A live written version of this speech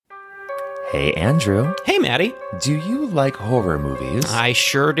Hey, Andrew. Hey, Maddie. Do you like horror movies? I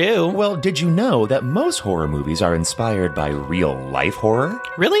sure do. Well, did you know that most horror movies are inspired by real-life horror?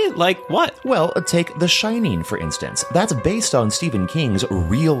 Really? Like what? Well, take The Shining, for instance. That's based on Stephen King's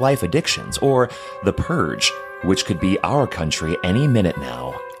real-life addictions, or The Purge, which could be our country any minute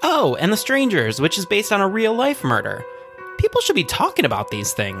now. Oh, and The Strangers, which is based on a real-life murder. People should be talking about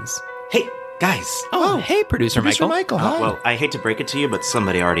these things. Hey, guys. Oh, hey, Producer Michael. Hi. Well, I hate to break it to you, but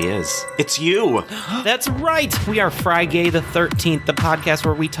somebody already is. It's you. That's right. We are Friday the 13th, the podcast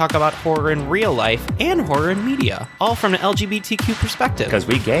where we talk about horror in real life and horror in media, all from an LGBTQ perspective. Because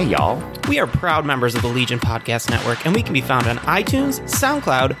we gay, y'all. We are proud members of the Legion Podcast Network, and we can be found on iTunes,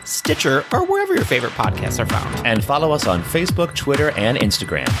 SoundCloud, Stitcher, or wherever your favorite podcasts are found. And follow us on Facebook, Twitter, and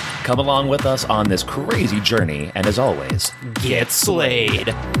Instagram. Come along with us on this crazy journey, and as always, Get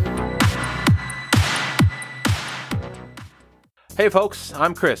slayed. Hey folks,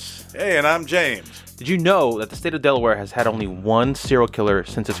 I'm Chris. Hey, and I'm James. Did you know that the state of Delaware has had only one serial killer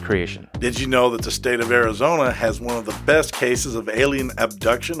since its creation? Did you know that the state of Arizona has one of the best cases of alien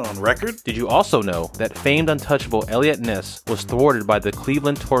abduction on record? Did you also know that famed untouchable Elliot Ness was thwarted by the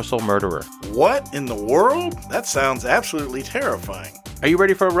Cleveland torso murderer? What in the world? That sounds absolutely terrifying. Are you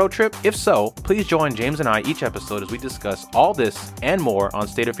ready for a road trip? If so, please join James and I each episode as we discuss all this and more on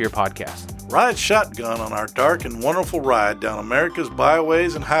State of Fear podcast. Ride shotgun on our dark and wonderful ride down America's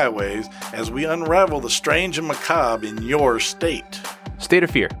byways and highways as we unravel the strange and macabre in your state. State of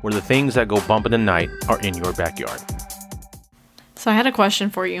Fear, where the things that go bump in the night are in your backyard. So I had a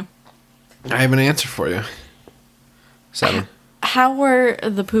question for you. I have an answer for you. 7. How were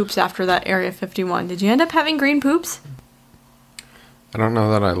the poops after that Area 51? Did you end up having green poops? I don't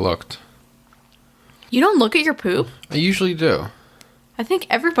know that I looked. You don't look at your poop? I usually do. I think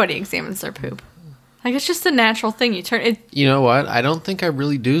everybody examines their poop. Like, it's just a natural thing. You turn it. You know what? I don't think I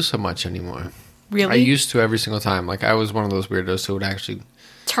really do so much anymore. Really? I used to every single time. Like, I was one of those weirdos who would actually...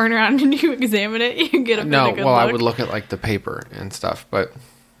 Turn around and you examine it? You get a No, good well, look? I would look at, like, the paper and stuff, but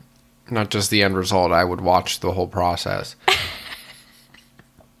not just the end result. I would watch the whole process.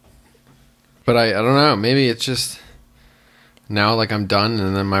 But I don't know. Maybe it's just... Now, like, I'm done,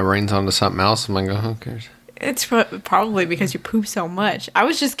 and then my brain's onto something else. I'm like, oh, who cares? It's probably because you poop so much. I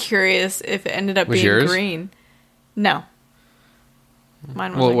was just curious if it ended up being yours? green. No.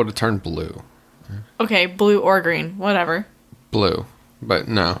 Mine was Well, it would have turned blue. Okay, blue or green. Whatever. Blue. But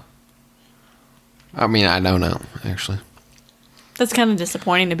no. I mean, I don't know, actually. That's kind of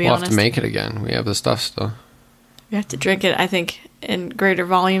disappointing, to be We'll honest. have to make it again. We have the stuff still. We have to drink it, I think, in greater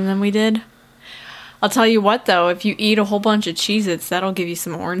volume than we did. I'll tell you what, though. If you eat a whole bunch of Cheez-Its, that'll give you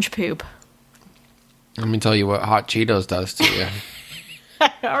some orange poop. Let me tell you what Hot Cheetos does to you.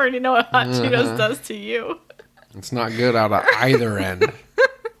 I already know what Hot Cheetos does to you. It's not good out of either end.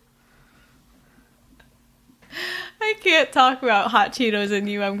 I can't talk about Hot Cheetos and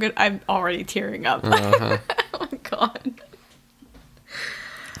you. I'm already tearing up. Uh-huh. Oh, my God.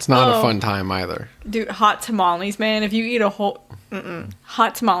 It's not a fun time either. Dude, hot tamales, man. If you eat a whole...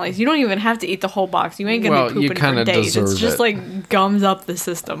 Hot tamales. You don't even have to eat the whole box. You ain't gonna be you pooping for kinda days. It's deserve just it. like gums up the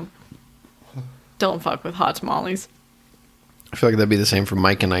system. Don't fuck with hot tamales. I feel like that'd be the same for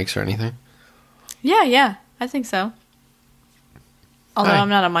Mike and Ike's or anything. Yeah, I think so. Although Hi. I'm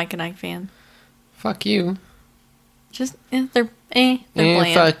not a Mike and Ike fan. Fuck you. Just, they're bland.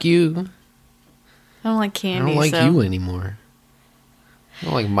 Fuck you. I don't like I candy, don't like so. you anymore. I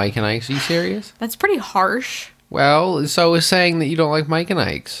don't like Mike and Ike's. Are you serious? That's pretty harsh. Well, so is saying that you don't like Mike and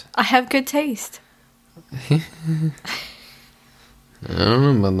Ike's. I have good taste. I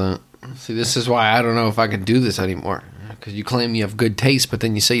don't know about that. See, this is why I don't know if I can do this anymore. Because you claim you have good taste, but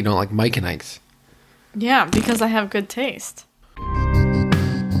then you say you don't like Mike and Ike's. Yeah, because I have good taste.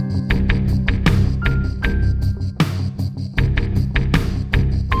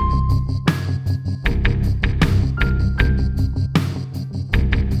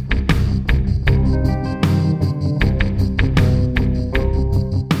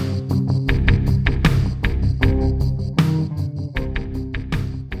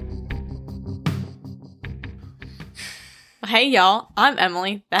 Hey, y'all. I'm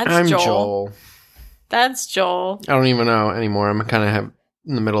Emily. That's I'm Joel. Joel. That's Joel. I don't even know anymore. I'm kind of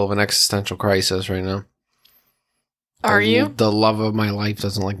in the middle of an existential crisis right now. Are you? The love of my life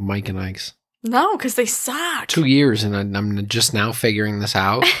doesn't like Mike and Ike's. No, because they suck. 2 years and I'm just now figuring this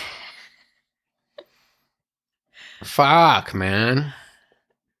out. Fuck, man.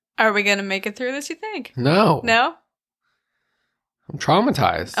 Are we going to make it through this, you think? No. No? I'm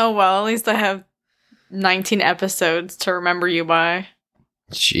traumatized. Oh, well, at least I have 19 episodes to remember you by.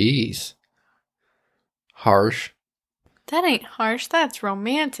 Jeez. Harsh. That ain't harsh. That's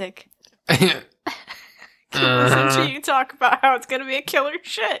romantic. Listen to you talk about how it's going to be a killer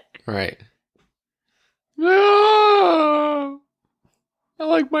shit. Right. No! I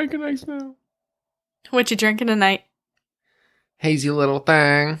like Mike and Ike's now. What you drinking tonight? Hazy little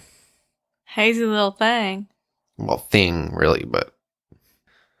thing. Hazy little thing. Well, thing, really, but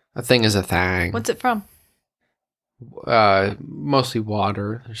a thing is a thing. What's it from? Mostly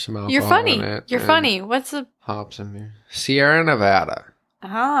water. There's some alcohol You're funny. in it. You're and funny. What's the... hops in there. Sierra Nevada.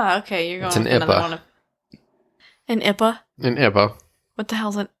 Ah, okay. You're going It's an with another IPA. one. An IPA? An IPA. What the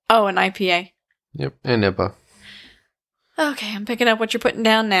hell's an... Oh, an IPA. Yep, an IPA. Okay, I'm picking up what you're putting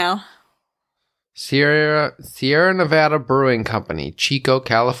down now. Sierra Nevada Brewing Company, Chico,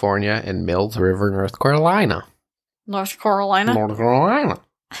 California, and Mills River, North Carolina. North Carolina? North Carolina.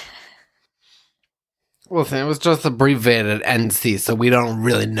 Listen, it was just abbreviated NC, so we don't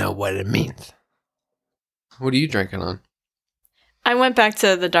really know what it means. What are you drinking on? I went back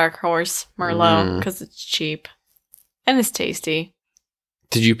to the Dark Horse Merlot because it's cheap. And it's tasty.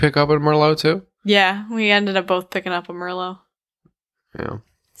 Did you pick up a Merlot too? Yeah, we ended up both picking up a Merlot. Yeah.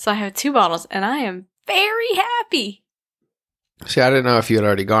 So I have 2 bottles, and I am very happy. See, I didn't know if you had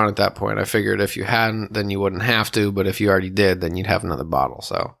already gone at that point. I figured if you hadn't, then you wouldn't have to, but if you already did, then you'd have another bottle,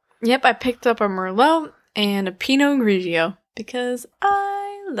 so. Yep, I picked up a Merlot and a Pinot Grigio because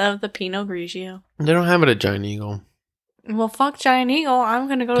I love the Pinot Grigio. They don't have it at Giant Eagle. Well, fuck Giant Eagle. I'm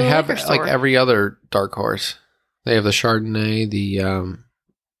going to go to They the have liquor store. like every other dark horse. They have the Chardonnay, the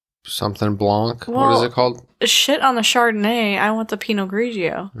something Blanc. What is Well, it called? Shit on the Chardonnay. I want the Pinot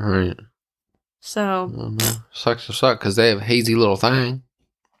Grigio. Right. So, Sucks to suck because they have hazy little thing.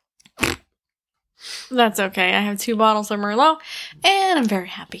 that's okay. I have 2 bottles of Merlot, and I'm very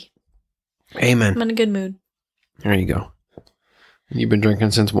happy. Amen. I'm in a good mood. There you go. You've been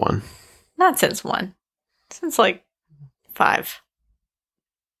drinking since 1. Not since 1. Since like 5.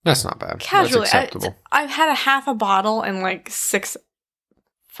 That's not bad. Casually. That's acceptable. I've had a half a bottle in like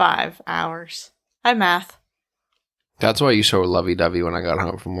 5 hours. I math. That's why you so lovey-dovey when I got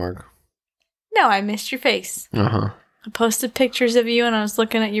home from work. No, I missed your face. Uh-huh. I posted pictures of you and I was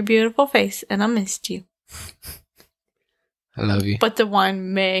looking at your beautiful face and I missed you. I love you. But the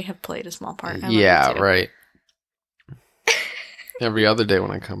wine may have played a small part. I love Yeah, you too. right. Every other day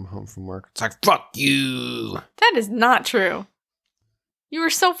when I come home from work, it's like, fuck you. That is not true. You were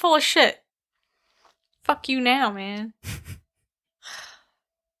so full of shit. Fuck you now, man.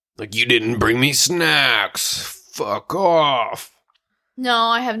 Like, you didn't bring me snacks. Fuck off. No,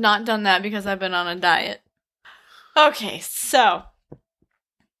 I have not done that because I've been on a diet. Okay, so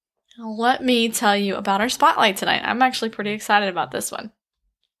let me tell you about our spotlight tonight. I'm actually pretty excited about this one.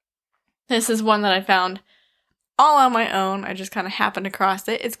 This is one that I found all on my own. I just kind of happened across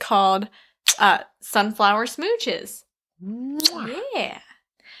it. It's called Sunflower Smooches. Yeah.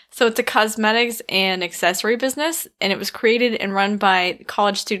 So it's a cosmetics and accessory business, and it was created and run by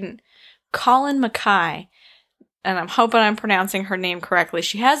college student Colin Mackay. And I'm hoping I'm pronouncing her name correctly.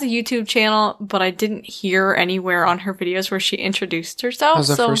 She has a YouTube channel, but I didn't hear anywhere on her videos where she introduced herself. How's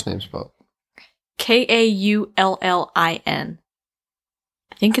that first name spelled? Kaullin.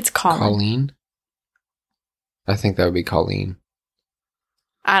 I think it's Colin. Colleen? I think that would be Colleen.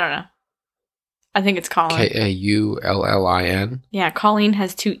 I don't know. I think it's Colin. Kaullin? Yeah, Colleen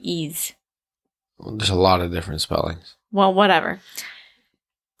has 2 E's. Well, there's a lot of different spellings. Well, whatever.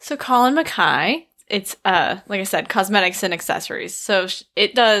 So Colin Mackay, it's like I said, cosmetics and accessories. So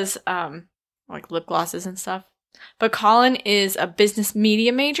it does like lip glosses and stuff. But Colin is a business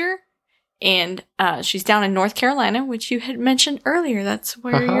media major, and she's down in North Carolina, which you had mentioned earlier. That's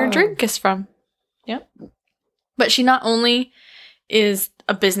where your drink is from. Yep. But she not only is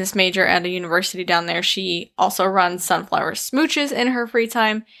a business major at a university down there, she also runs Sunflower Smooches in her free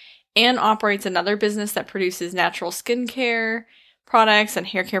time and operates another business that produces natural skincare products and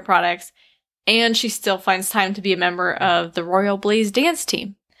hair care products. And she still finds time to be a member of the Royal Blaze dance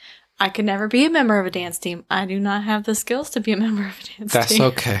team. I could never be a member of a dance team. I do not have the skills to be a member of a dance team. That's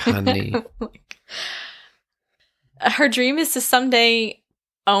okay, honey. Her dream is to someday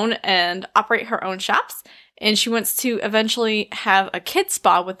own and operate her own shops. And she wants to eventually have a kids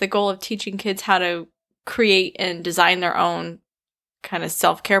spa with the goal of teaching kids how to create and design their own kind of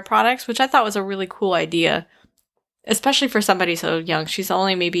self-care products, which I thought was a really cool idea, especially for somebody so young. She's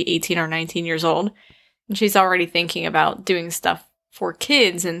only maybe 18 or 19 years old, and she's already thinking about doing stuff for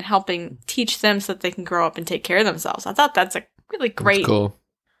kids and helping teach them so that they can grow up and take care of themselves. I thought that's a really great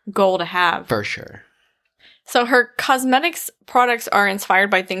goal to have. For sure. So her cosmetics products are inspired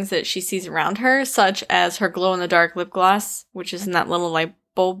by things that she sees around her, such as her glow-in-the-dark lip gloss, which is in that little light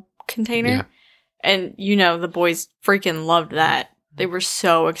bulb container. Yeah. And, you know, the boys freaking loved that. They were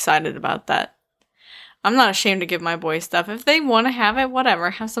so excited about that. I'm not ashamed to give my boys stuff. If they want to have it, whatever.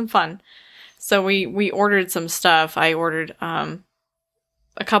 Have some fun. So we ordered some stuff. I ordered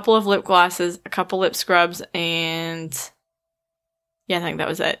a couple of lip glosses, a couple lip scrubs, and yeah, I think that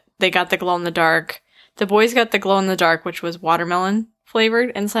was it. They got the glow-in-the-dark. The boys got the glow-in-the-dark, which was watermelon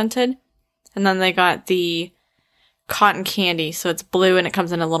flavored and scented. And then they got the cotton candy. So it's blue and it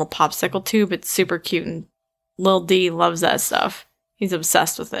comes in a little popsicle tube. It's super cute. And Lil D loves that stuff. He's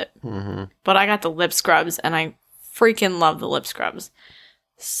obsessed with it. Mm-hmm. But I got the lip scrubs, and I freaking love the lip scrubs.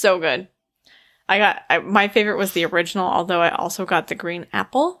 So good. My favorite was the original, although I also got the green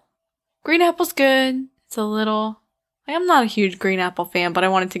apple. Green apple's good. It's a little... I'm not a huge green apple fan, but I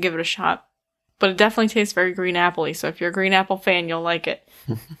wanted to give it a shot. But it definitely tastes very green apple-y, so if you're a green apple fan, you'll like it.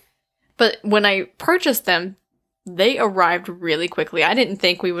 But when I purchased them, they arrived really quickly. I didn't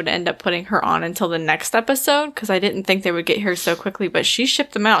think we would end up putting her on until the next episode, because I didn't think they would get here so quickly, but she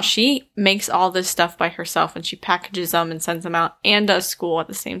shipped them out. She makes all this stuff by herself, and she packages them and sends them out, and does school at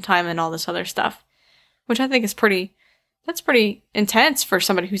the same time, and all this other stuff, which I think is pretty intense for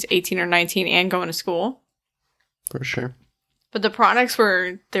somebody who's 18 or 19 and going to school. For sure. But the products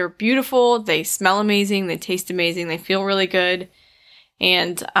they're beautiful, they smell amazing, they taste amazing, they feel really good,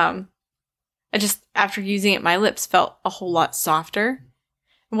 and I just, after using it, my lips felt a whole lot softer.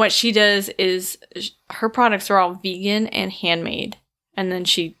 And what she does is, her products are all vegan and handmade. And then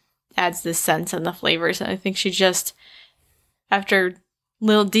she adds the scents and the flavors. And I think she just, after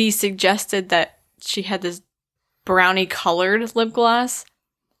Lil D suggested that she had this brownie colored lip gloss,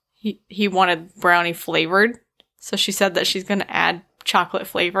 he wanted brownie flavored. So she said that she's going to add chocolate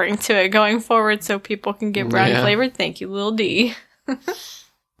flavoring to it going forward so people can get brownie flavored. Thank you, Lil D.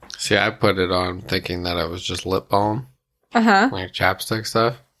 See, I put it on thinking that it was just lip balm. Like chapstick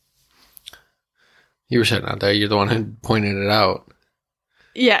stuff. You were sitting out there. You're the one who pointed it out.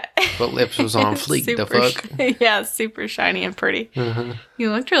 Yeah. But lips was on fleek. The fuck? Yeah, super shiny and pretty.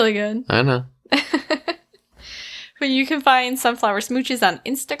 You looked really good. I know. But you can find Sunflower Smooches on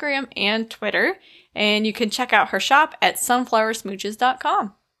Instagram and Twitter. And you can check out her shop at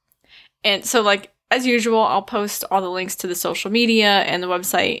sunflowersmooches.com. And so, like, as usual, I'll post all the links to the social media and the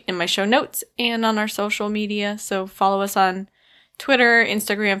website in my show notes and on our social media. So follow us on Twitter,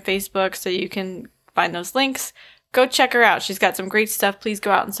 Instagram, Facebook, so you can find those links. Go check her out. She's got some great stuff. Please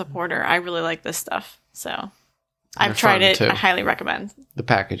go out and support her. I really like this stuff. So I've tried it. Too. I highly recommend. The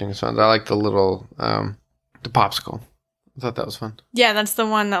packaging is fun. I like the little, the popsicle. I thought that was fun. Yeah, that's the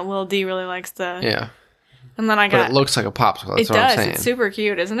one that Lil D really likes. Yeah. And then but it looks like a popsicle. That's what I'm saying. It's super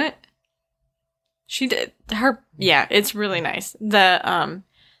cute, isn't it? She did it's really nice. The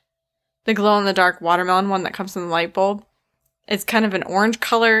glow-in-the-dark watermelon one that comes in the light bulb, it's kind of an orange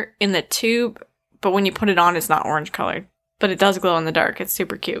color in the tube, but when you put it on, it's not orange colored. But it does glow in the dark. It's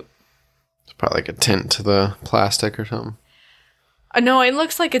super cute. It's probably like a tint to the plastic or something. No, it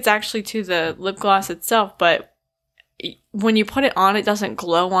looks like it's actually to the lip gloss itself, but when you put it on, it doesn't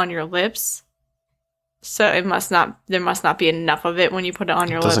glow on your lips. So there must not be enough of it when you put it on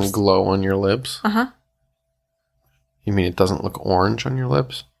your lips. It doesn't glow on your lips? Uh-huh. You mean it doesn't look orange on your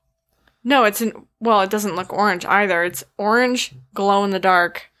lips? No, it doesn't look orange either. It's orange,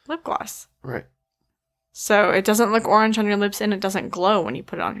 glow-in-the-dark lip gloss. Right. So it doesn't look orange on your lips, and it doesn't glow when you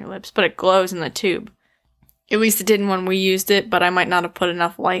put it on your lips, but it glows in the tube. At least it didn't when we used it, but I might not have put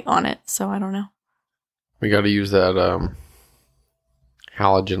enough light on it, so I don't know. We got to use that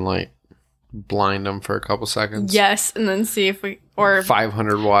halogen light. Blind them for a couple seconds. Yes, and then see if or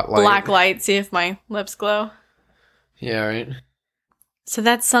 500-watt light. Black light, see if my lips glow. Yeah, right. So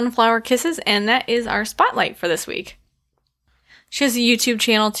that's Sunflower Kisses, and that is our spotlight for this week. She has a YouTube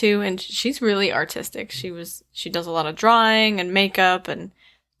channel too, and she's really artistic. She does a lot of drawing and makeup, and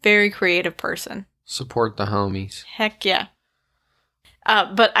very creative person. Support the homies. Heck yeah.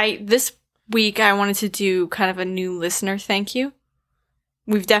 But this week I wanted to do kind of a new listener thank you.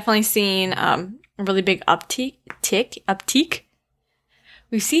 We've definitely seen a really big uptick.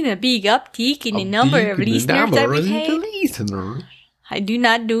 We've seen a big uptick in the number of listeners that we've had. I do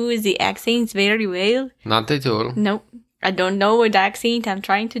not do the accents very well. Not at all. Nope. I don't know what accent I'm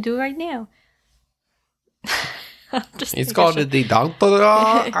trying to do right now. It's called the doctor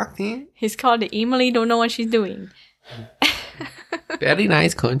accent. It's called the Emily don't know what she's doing. Very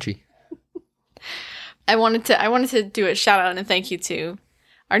nice country. I wanted to do a shout out and a thank you to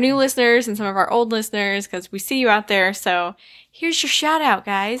our new listeners and some of our old listeners, because we see you out there. So here's your shout out,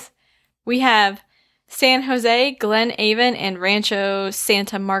 guys. We have San Jose, Glen Avon, and Rancho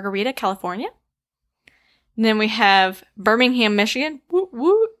Santa Margarita, California. And then we have Birmingham, Michigan. Woot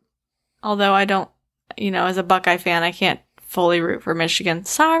woot. Although I don't, as a Buckeye fan, I can't fully root for Michigan.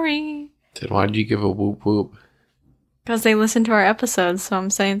 Sorry. Then why did you give a whoop whoop? Because they listen to our episodes, so I'm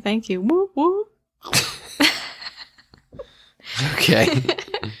saying thank you. Whoop whoop. Okay.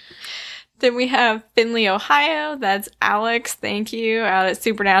 Then we have Findlay, Ohio. That's Alex. Thank you. Out at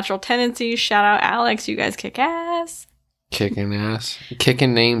Supernatural Tendencies. Shout out Alex. You guys kick ass. Kicking ass.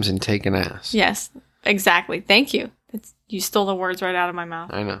 Kicking names and taking ass. Yes, exactly. Thank you. You stole the words right out of my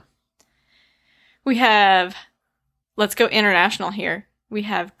mouth. I know. We have, let's go international here. We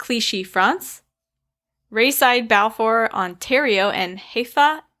have Clichy, France, Rayside, Balfour, Ontario, and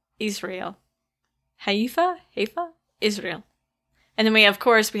Haifa, Israel. Haifa, Israel. And then we have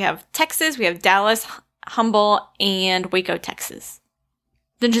Texas, we have Dallas, Humble, and Waco, Texas.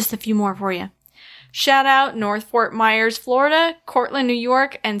 Then just a few more for you. Shout out North Fort Myers, Florida, Cortland, New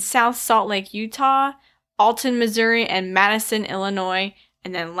York, and South Salt Lake, Utah, Alton, Missouri, and Madison, Illinois.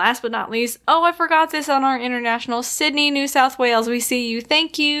 And then last but not least, I forgot this on our international, Sydney, New South Wales. We see you.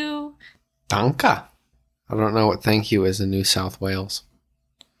 Thank you. Danka. I don't know what thank you is in New South Wales.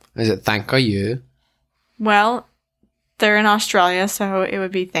 Is it thank you? Well, they're in Australia, so it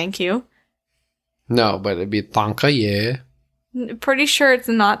would be thank you. No, but it'd be thank you. Pretty sure it's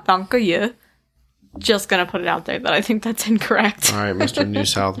not thank you. Just gonna put it out there that I think that's incorrect. All right, Mr. New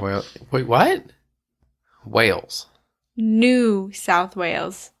South Wales. Wait, what? Wales. New South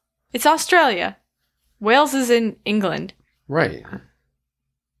Wales. It's Australia. Wales is in England. Right. Are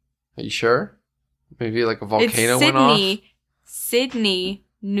you sure? Maybe like a volcano it's went off? Sydney,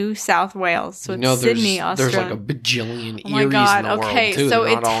 New South Wales. So it's Sydney, Australia. There's like a bajillion Eries in the world, too. So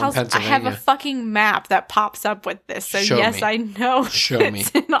They're it not all in tells. I Pennsylvania. have a fucking map that pops up with this. So Show yes, me. I know. Show me.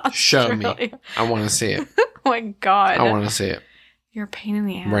 It's in Show Australia. me. I want to see it. Oh my god. I want to see it. You're a pain in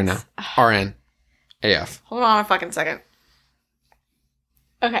the ass. Right now. RN. AF. Hold on a fucking second.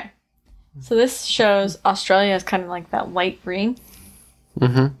 Okay. So this shows Australia is kind of like that light green.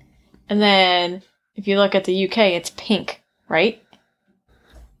 Mm-hmm. And then if you look at the UK, it's pink, right?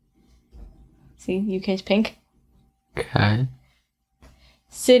 See, UK's pink. Okay.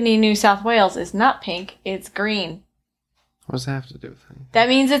 Sydney, New South Wales is not pink, it's green. What does that have to do with anything? That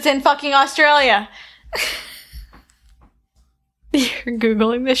means it's in fucking Australia. You're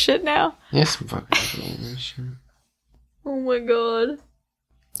Googling this shit now? Yes, I'm fucking doing this shit. Oh my god.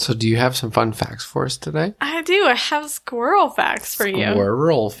 So do you have some fun facts for us today? I do. I have squirrel facts for you.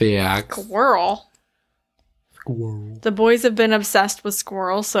 Squirrel facts. Squirrel. The boys have been obsessed with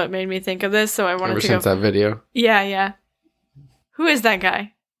squirrels, so it made me think of this, so I wanted Ever to since go... that video. Yeah. Who is that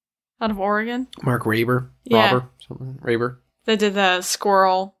guy? Out of Oregon? Mark Raber? Yeah. Robber? Something? Raber? That did the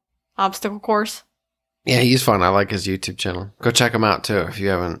squirrel obstacle course? Yeah, he's fun. I like his YouTube channel. Go check him out, too, if you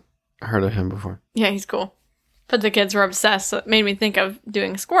haven't heard of him before. Yeah, he's cool. But the kids were obsessed, so it made me think of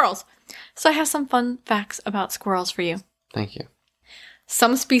doing squirrels. So I have some fun facts about squirrels for you. Thank you.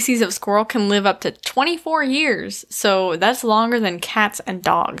 Some species of squirrel can live up to 24 years, so that's longer than cats and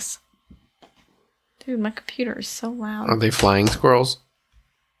dogs. Dude, my computer is so loud. Are they flying squirrels?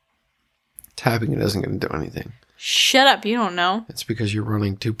 Tapping it isn't going to do anything. Shut up, you don't know. It's because you're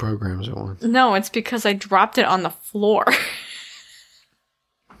running two programs at once. No, it's because I dropped it on the floor.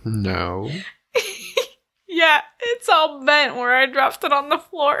 No. Yeah, it's all bent where I dropped it on the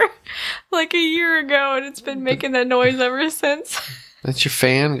floor like a year ago, and it's been making that noise ever since. That's your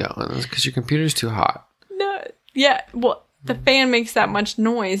fan going. That's because your computer's too hot. No, yeah, well, the fan makes that much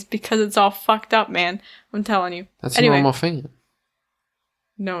noise because it's all fucked up, man. I'm telling you. That's anyway, a normal fan.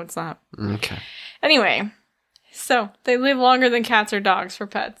 No, it's not. Okay. Anyway, so they live longer than cats or dogs for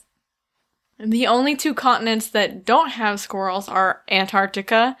pets. The only two continents that don't have squirrels are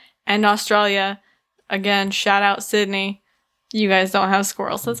Antarctica and Australia. Again, shout out Sydney. You guys don't have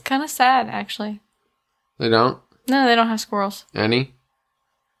squirrels. That's kind of sad, actually. They don't? No, they don't have squirrels. Any?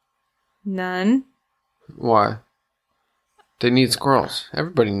 None. Why? They need squirrels.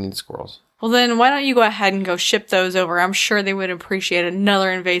 Everybody needs squirrels. Well, then why don't you go ahead and go ship those over? I'm sure they would appreciate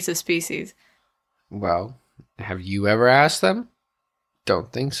another invasive species. Well, have you ever asked them?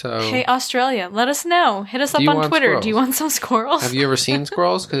 Don't think so. Hey, Australia, let us know. Hit us up on Twitter. Squirrels? Do you want some squirrels? Have you ever seen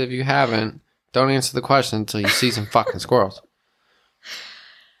squirrels? Because if you haven't, don't answer the question until you see some fucking squirrels.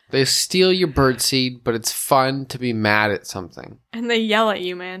 They steal your birdseed, but it's fun to be mad at something. And they yell at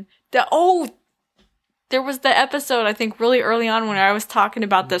you, man. There was the episode, I think, really early on when I was talking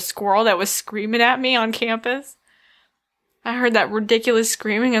about the squirrel that was screaming at me on campus. I heard that ridiculous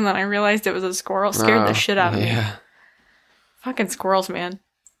screaming, and then I realized it was a squirrel. It scared the shit out of me. Fucking squirrels, man.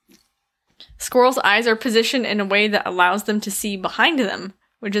 Squirrels' eyes are positioned in a way that allows them to see behind them,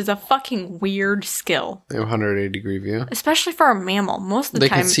 which is a fucking weird skill. They have 180-degree view. Especially for a mammal. Most of the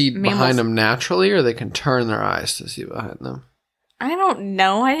time, They can see mammals, behind them naturally, or they can turn their eyes to see behind them. I don't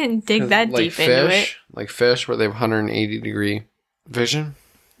know. I didn't dig that deep into it. Like fish, where they have 180-degree vision.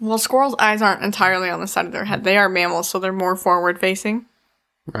 Well, squirrels' eyes aren't entirely on the side of their head. They are mammals, so they're more forward-facing.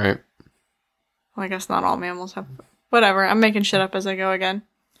 Right. Well, I guess not all mammals have... Whatever, I'm making shit up as I go again.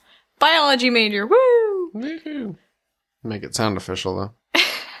 Biology major, woo! Woo-hoo. Make it sound official, though.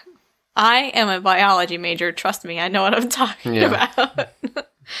 I am a biology major. Trust me, I know what I'm talking about.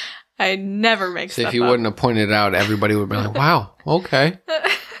 I never make stuff up. If you wouldn't have pointed it out, everybody would be like, wow, okay.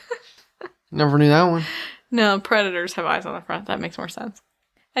 Never knew that one. No, predators have eyes on the front. That makes more sense.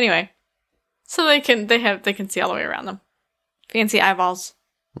 Anyway, so they can see all the way around them. Fancy eyeballs.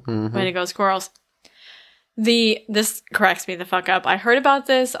 Mm-hmm. Way to go, squirrels. This cracks me the fuck up. I heard about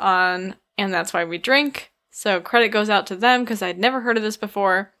this on And That's Why We Drink. So credit goes out to them because I'd never heard of this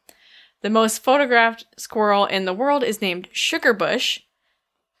before. The most photographed squirrel in the world is named Sugarbush.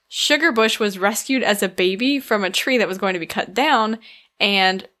 Sugarbush was rescued as a baby from a tree that was going to be cut down,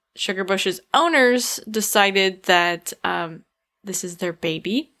 and Sugarbush's owners decided that this is their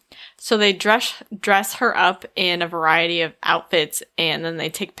baby. So they dress her up in a variety of outfits, and then they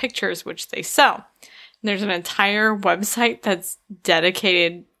take pictures, which they sell. And there's an entire website that's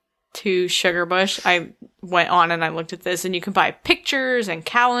dedicated to Sugarbush. I went on and I looked at this, and you can buy pictures and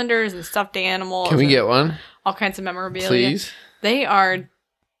calendars and stuffed animals. Can we get one? All kinds of memorabilia. Please. They are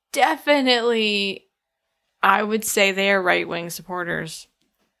definitely, I would say they are right-wing supporters.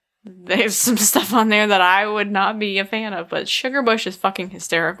 There's some stuff on there that I would not be a fan of, but Sugarbush is fucking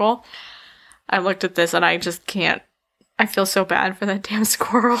hysterical. I looked at this and I just can't. I feel so bad for that damn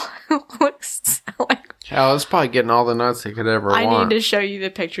squirrel. It looks like... Hell, it's probably getting all the nuts they could ever want. I need to show you the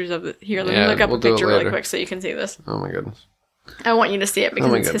pictures of it. Here, let me look up a picture really quick so you can see this. Oh my goodness. I want you to see it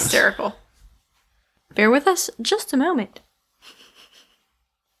because it's hysterical. Bear with us just a moment.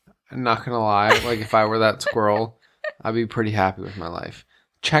 I'm not gonna lie, like if I were that squirrel, I'd be pretty happy with my life.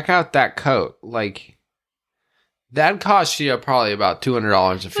 Check out that coat. Like, that'd cost you probably about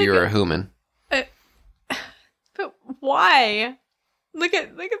 $200 if you were a human. But why? Look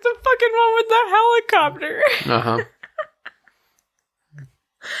at the fucking one with the helicopter. Uh-huh.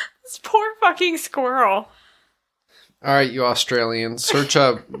 This poor fucking squirrel. All right, you Australians, search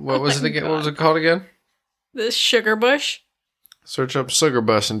up, what was it again? What was it called again? This Sugarbush. Search up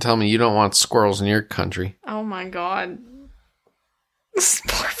Sugarbush and tell me you don't want squirrels in your country. Oh my god. This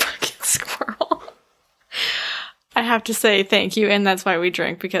poor fucking squirrel. I have to say thank you, and that's why we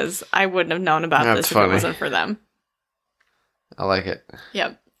drink, because I wouldn't have known about this if it wasn't for them. I like it.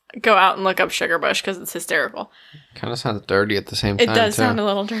 Yep. Go out and look up Sugarbush because it's hysterical. Kind of sounds dirty at the same time. It does sound a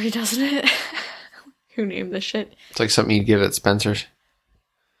little dirty, doesn't it? Who named this shit? It's like something you'd get at Spencer's.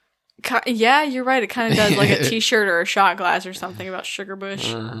 Yeah, you're right. It kind of does, like a t-shirt or a shot glass or something about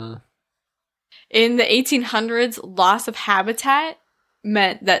Sugarbush. Uh-huh. In the 1800s, loss of habitat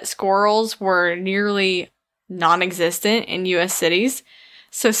meant that squirrels were nearly non-existent in U.S. cities.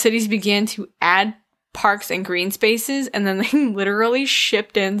 So cities began to add parks and green spaces, and then they literally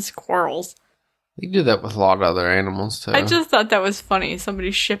shipped in squirrels. You do that with a lot of other animals, too. I just thought that was funny.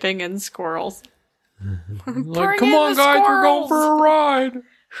 Somebody shipping in squirrels. Like, come on, guys, we're going for a ride.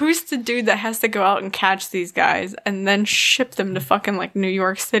 Who's the dude that has to go out and catch these guys and then ship them to fucking, like, New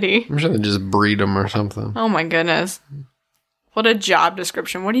York City? I'm sure they just breed them or something. Oh, my goodness. What a job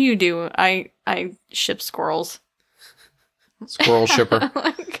description. What do you do? I ship squirrels. Squirrel shipper.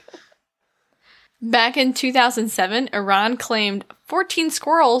 Back in 2007, Iran claimed 14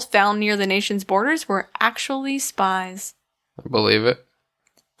 squirrels found near the nation's borders were actually spies. I believe it.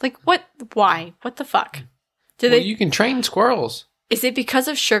 Like, what? Why? What the fuck? You can train squirrels. Is it because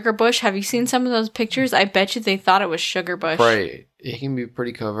of Sugarbush? Have you seen some of those pictures? I bet you they thought it was Sugarbush. Right. He can be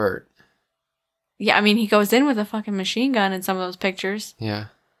pretty covert. Yeah, I mean, he goes in with a fucking machine gun in some of those pictures. Yeah.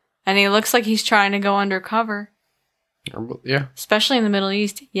 And he looks like he's trying to go undercover. Yeah. Especially in the Middle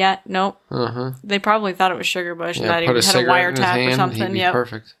East. Yeah, nope. Uh-huh. They probably thought it was Sugarbush and that he had a wiretap or something. Yeah,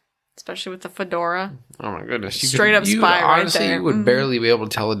 perfect. Especially with the fedora. Oh my goodness. Straight up spy right honestly, there. You would barely be able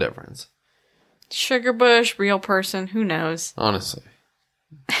to tell the difference. Sugarbush, real person, who knows? Honestly.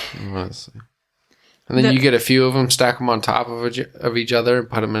 And then you get a few of them, stack them on top of each other, and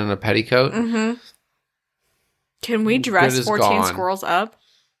put them in a petticoat. Mm-hmm. Can we dress 14 squirrels up?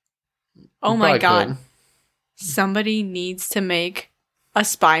 Oh my god. Could. Somebody needs to make a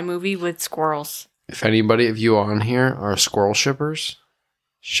spy movie with squirrels. If anybody of you on here are squirrel shippers,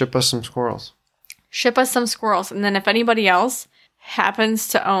 ship us some squirrels. Ship us some squirrels. And then if anybody else happens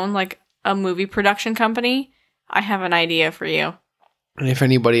to own like a movie production company, I have an idea for you. And if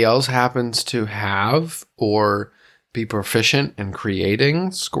anybody else happens to have or be proficient in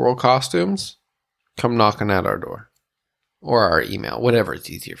creating squirrel costumes, come knocking at our door. Or our email, whatever is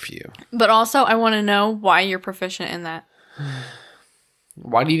easier for you. But also, I want to know why you're proficient in that.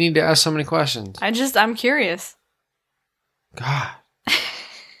 Why do you need to ask so many questions? I'm curious. God.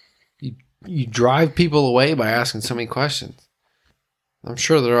 You drive people away by asking so many questions. I'm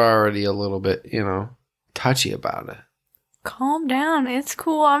sure they're already a little bit, touchy about it. Calm down. It's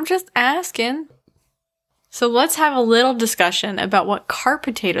cool. I'm just asking. So let's have a little discussion about what Car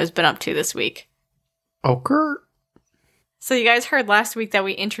Potato's been up to this week. Okay. So you guys heard last week that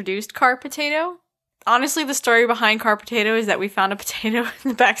we introduced Car Potato? Honestly, the story behind Car Potato is that we found a potato in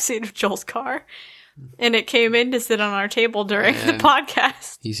the backseat of Joel's car. And it came in to sit on our table during the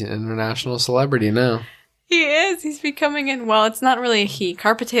podcast. He's an international celebrity now. He is. He's becoming it's not really a he.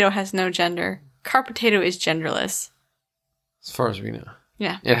 Car Potato has no gender. Car Potato is genderless. As far as we know.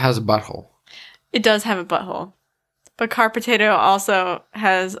 Yeah. It has a butthole. It does have a butthole. But Car Potato also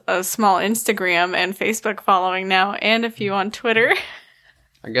has a small Instagram and Facebook following now, and a few on Twitter.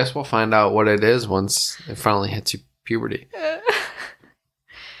 I guess we'll find out what it is once it finally hits puberty.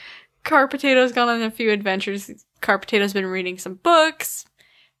 Car Potato's gone on a few adventures. Car Potato's been reading some books,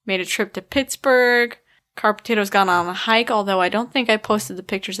 made a trip to Pittsburgh. Car Potato's gone on a hike, although I don't think I posted the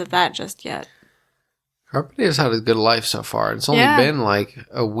pictures of that just yet. Car Potato's had a good life so far. It's only been like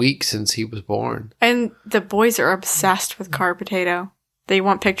a week since he was born. And the boys are obsessed with Car Potato. They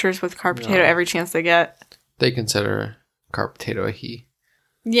want pictures with Car Potato every chance they get. They consider Car Potato a he.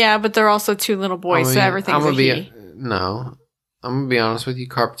 Yeah, but they're also two little boys, so everything's a he. No. I'm going to be honest with you.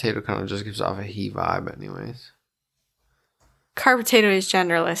 Car Potato kind of just gives off a he vibe anyways. Car Potato is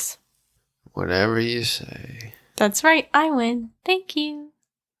genderless. Whatever you say. That's right. I win. Thank you.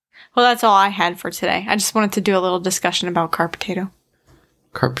 Well, that's all I had for today. I just wanted to do a little discussion about Car Potato.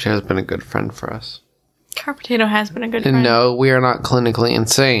 Car Potato has been a good friend for us. Car Potato has been a good friend. And no, we are not clinically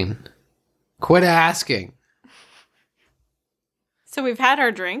insane. Quit asking. So we've had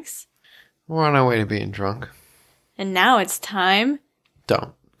our drinks. We're on our way to being drunk. And now it's time.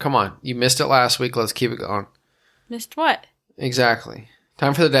 Don't. Come on. You missed it last week. Let's keep it going. Missed what? Exactly.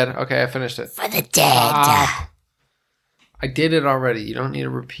 Time for the dead. Okay, I finished it. For the dead. I did it already. You don't need to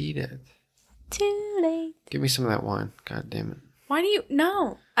repeat it. Too late. Give me some of that wine. God damn it. Why do you...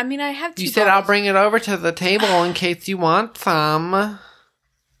 No. I mean, I have two You said I'll bring it over to the table in case you want some.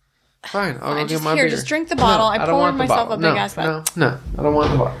 Fine. I'll go get my beer. Just drink the bottle. No, I poured myself a big ass glass. No, I don't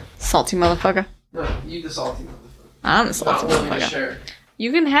want the bottle. Salty motherfucker. No, you the salty motherfucker. I'm the salty motherfucker.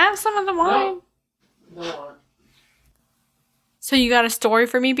 You can have some of the wine. No. So you got a story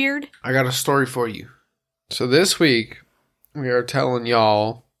for me, Beard? I got a story for you. So this week, we are telling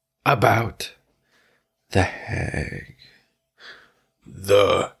y'all about the Hag.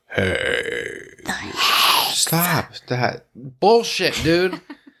 The Hag. Stop that bullshit, dude.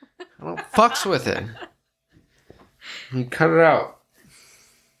 I don't fucks with it. You cut it out.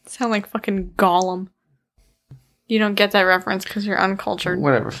 Sound like fucking Gollum. You don't get that reference because you're uncultured.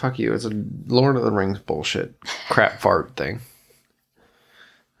 Whatever, fuck you. It's a Lord of the Rings bullshit. Crap fart thing.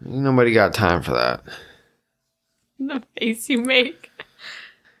 Nobody got time for that. The face you make.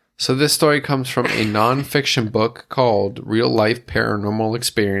 So this story comes from a non-fiction book called Real Life Paranormal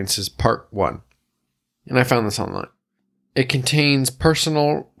Experiences Part 1. And I found this online. It contains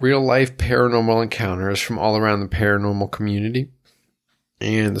personal, real-life paranormal encounters from all around the paranormal community.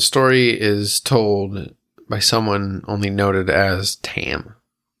 And the story is told by someone only noted as Tam.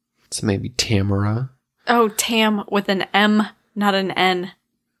 It's maybe Tamara. Oh, Tam with an M, not an N.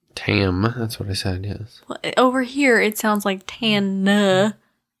 Tam, that's what I said, yes. Well, over here, it sounds like Tanna.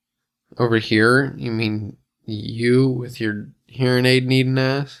 Over here, you mean you with your hearing aid needing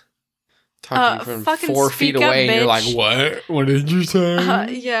ass? Talking from 4 feet away, and you're like, what? What did you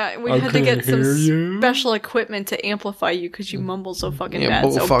say? Yeah, we had to get some special equipment to amplify you because you mumble so fucking bad.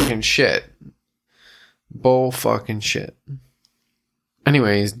 Bull fucking shit. Bull fucking shit.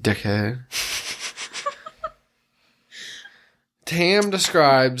 Anyways, dickhead. Tam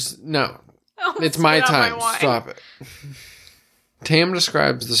describes... No. It's my time. Stop it. Tam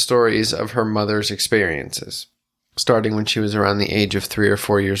describes the stories of her mother's experiences. Starting when she was around the age of 3 or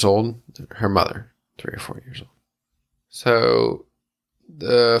 4 years old. Her mother, 3 or 4 years old. So,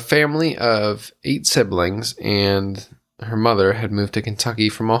 the family of 8 siblings and her mother had moved to Kentucky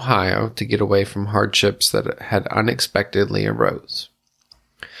from Ohio to get away from hardships that had unexpectedly arose.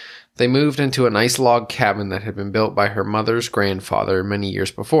 They moved into a nice log cabin that had been built by her mother's grandfather many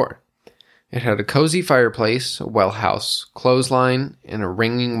years before. It had a cozy fireplace, a well house, clothesline, and a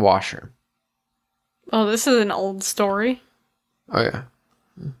ringing washer. Oh, this is an old story. Oh, yeah.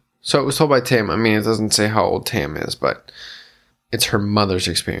 So it was told by Tam. I mean, it doesn't say how old Tam is, but it's her mother's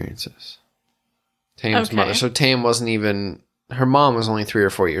experiences. Tam's mother. So Tam wasn't even... Her mom was only 3 or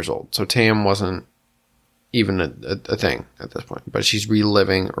 4 years old. So Tam wasn't even a thing at this point. But she's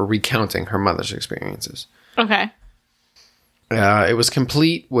reliving or recounting her mother's experiences. Okay. It was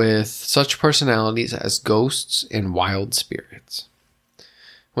complete with such personalities as ghosts and wild spirits.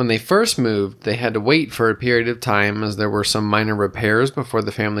 When they first moved, they had to wait for a period of time as there were some minor repairs before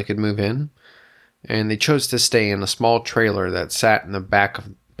the family could move in. And they chose to stay in a small trailer that sat in the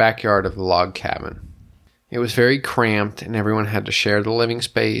backyard of the log cabin. It was very cramped, and everyone had to share the living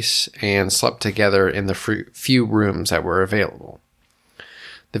space and slept together in the few rooms that were available.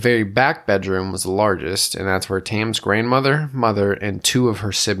 The very back bedroom was the largest, and that's where Tam's grandmother, mother, and 2 of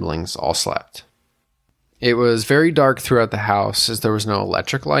her siblings all slept. It was very dark throughout the house as there was no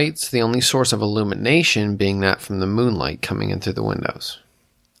electric lights, the only source of illumination being that from the moonlight coming in through the windows.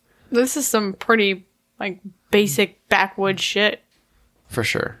 This is some pretty, basic backwoods shit. For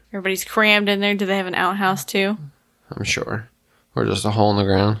sure. Everybody's crammed in there. Do they have an outhouse, too? I'm sure. Or just a hole in the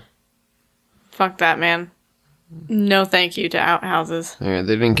ground. Fuck that, man. No thank you to outhouses. Yeah,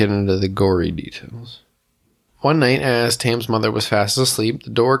 they didn't get into the gory details. One night, as Tam's mother was fast asleep, the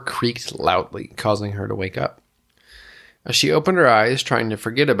door creaked loudly, causing her to wake up. As she opened her eyes, trying to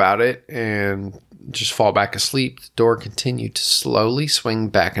forget about it and just fall back asleep, the door continued to slowly swing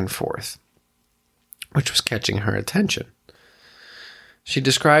back and forth, which was catching her attention. She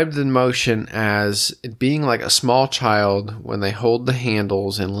described the motion as it being like a small child when they hold the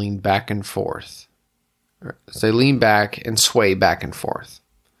handles and lean back and forth. As they lean back and sway back and forth.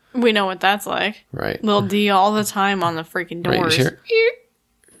 We know what that's like. Right. Little D all the time on the freaking doors.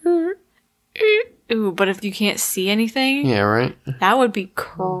 Right, Ooh, but if you can't see anything... Yeah, right? That would be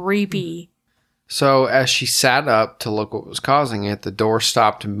creepy. So as she sat up to look what was causing it, the door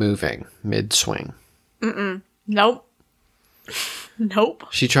stopped moving mid-swing. Nope. Nope.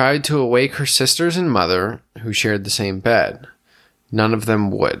 She tried to awake her sisters and mother, who shared the same bed. None of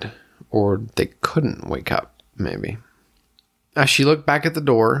them would. Or they couldn't wake up, maybe. As she looked back at the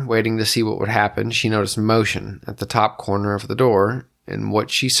door, waiting to see what would happen, she noticed motion at the top corner of the door, and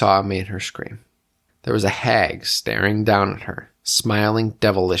what she saw made her scream. There was a hag staring down at her, smiling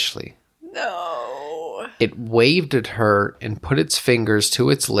devilishly. No. It waved at her and put its fingers to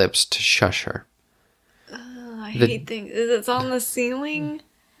its lips to shush her. I hate things. It's on the ceiling?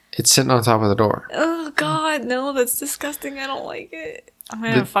 It's sitting on top of the door. Oh, God, no, that's disgusting. I don't like it. I'm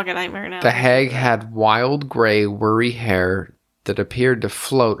going to have a fucking nightmare now. The hag had wild gray, worry hair that appeared to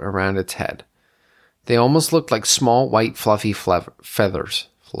float around its head. They almost looked like small, white, fluffy feathers.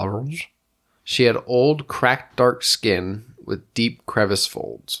 Flowers? She had old, cracked, dark skin with deep crevice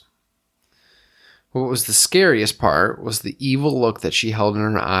folds. What was the scariest part was the evil look that she held in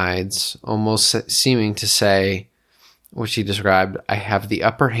her eyes, almost seeming to say, what she described, "I have the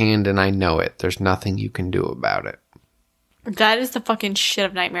upper hand and I know it. There's nothing you can do about it." That is the fucking shit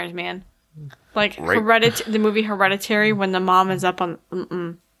of nightmares, man. Like Right. the movie Hereditary, when the mom is up on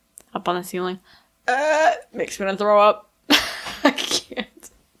the ceiling. Makes me want to throw up. I can't.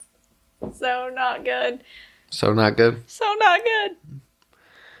 So not good. So not good? So not good.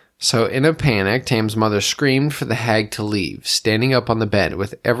 So in a panic, Tam's mother screamed for the hag to leave, standing up on the bed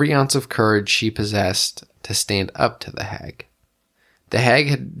with every ounce of courage she possessed to stand up to the hag. The hag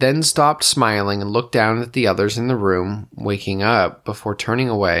had then stopped smiling and looked down at the others in the room, waking up before turning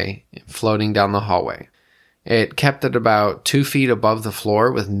away and floating down the hallway. It kept at about 2 feet above the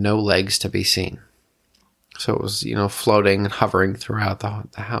floor with no legs to be seen. So it was, floating and hovering throughout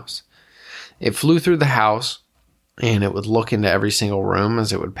the house. It flew through the house, and it would look into every single room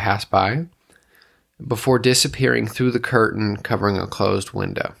as it would pass by, before disappearing through the curtain covering a closed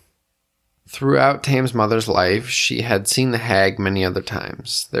window. Throughout Tam's mother's life, she had seen the hag many other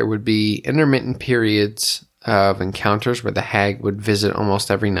times. There would be intermittent periods of encounters where the hag would visit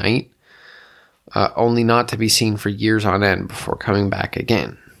almost every night, only not to be seen for years on end before coming back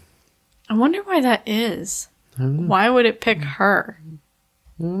again. I wonder why that is. Why would it pick her?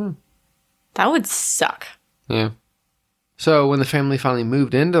 That would suck. Yeah. So when the family finally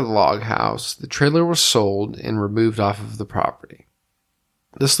moved into the log house, the trailer was sold and removed off of the property.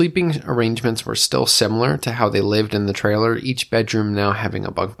 The sleeping arrangements were still similar to how they lived in the trailer, each bedroom now having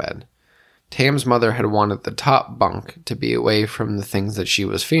a bunk bed. Tam's mother had wanted the top bunk to be away from the things that she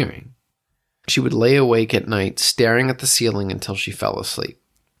was fearing. She would lay awake at night, staring at the ceiling until she fell asleep.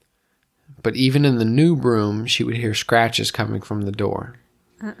 But even in the new room, she would hear scratches coming from the door.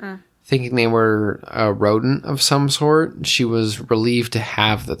 Thinking they were a rodent of some sort, she was relieved to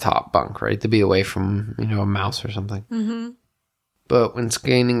have the top bunk, right? To be away from, a mouse or something. But when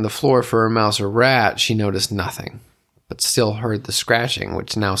scanning the floor for a mouse or rat, she noticed nothing, but still heard the scratching,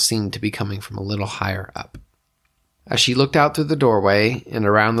 which now seemed to be coming from a little higher up. As she looked out through the doorway and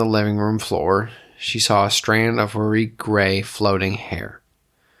around the living room floor, she saw a strand of furry gray floating hair.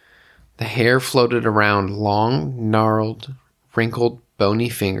 The hair floated around long, gnarled, wrinkled, bony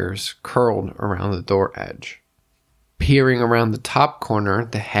fingers curled around the door edge. Peering around the top corner,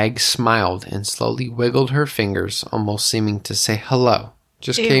 the hag smiled and slowly wiggled her fingers, almost seeming to say hello.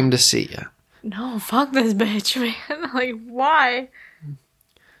 Just came to see ya. No, fuck this bitch, man. Like, why?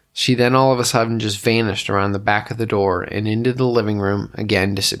 She then all of a sudden just vanished around the back of the door and into the living room,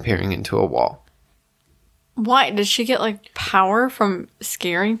 again disappearing into a wall. Why? Did she get, like, power from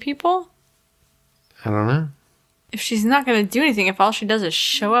scaring people? I don't know. If she's not going to do anything, if all she does is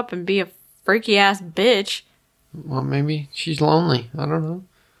show up and be a freaky-ass bitch... Well, maybe she's lonely. I don't know.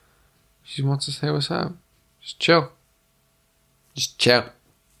 She wants to say what's up. Just chill. Just chill.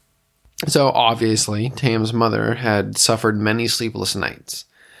 So, obviously, Tam's mother had suffered many sleepless nights.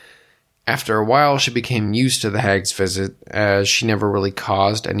 After a while, she became used to the hag's visit, as she never really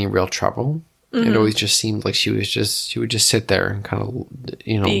caused any real trouble. Mm-hmm. It always just seemed like she would just sit there and kind of,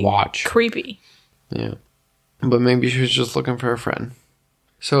 watch. Creepy. Yeah. But maybe she was just looking for a friend.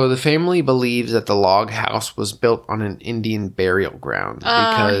 So the family believes that the log house was built on an Indian burial ground.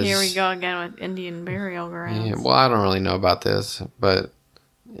 Because here we go again with Indian burial grounds. Yeah, well, I don't really know about this, but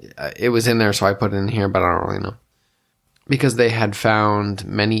it was in there, so I put it in here, but I don't really know. Because they had found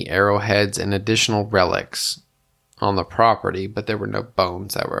many arrowheads and additional relics on the property, but there were no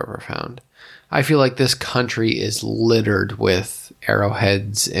bones that were ever found. I feel like this country is littered with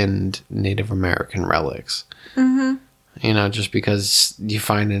arrowheads and Native American relics. Mm-hmm. Just because you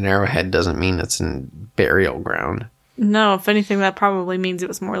find an arrowhead doesn't mean it's a burial ground. No, if anything, that probably means it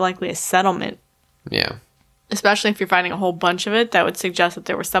was more likely a settlement. Yeah. Especially if you're finding a whole bunch of it, that would suggest that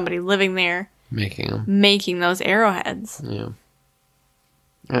there was somebody living there. Making those arrowheads. Yeah.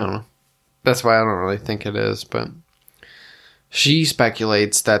 I don't know. That's why I don't really think it is, but... She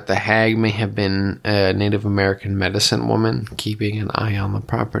speculates that the hag may have been a Native American medicine woman keeping an eye on the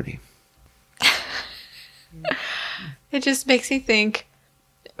property. It just makes me think,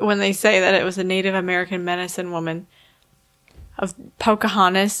 when they say that it was a Native American medicine woman, of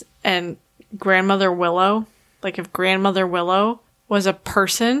Pocahontas and Grandmother Willow. Like, if Grandmother Willow was a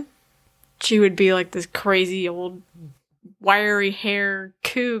person, she would be like this crazy old wiry hair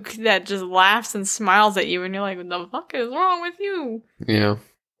kook that just laughs and smiles at you, and you're like, what the fuck is wrong with you? Yeah.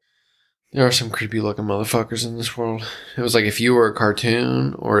 There are some creepy looking motherfuckers in this world. It was like if you were a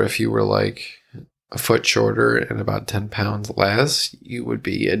cartoon, or if you were like a foot shorter and about 10 pounds less, you would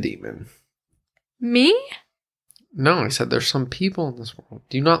be a demon. Me? No, I said there's some people in this world.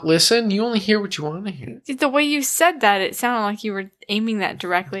 Do you not listen? You only hear what you want to hear. The way you said that, it sounded like you were aiming that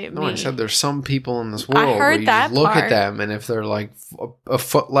directly at me. No, I said there's some people in this world I heard where you that just look part. at them, and if they're like a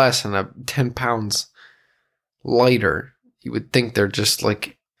foot less and 10 pounds lighter, you would think they're just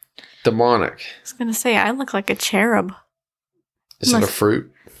like demonic. I was going to say, I look like a cherub. Is it a fruit?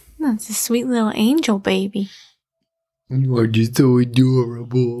 That's a sweet little angel baby. You are just so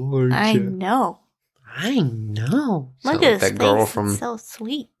adorable, aren't you? I know. I know. Look Sound at like his that girl face. from. It's so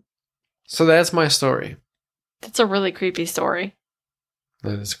sweet. So that's my story. That's a really creepy story.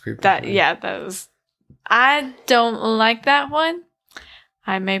 That is creepy. That was. I don't like that one.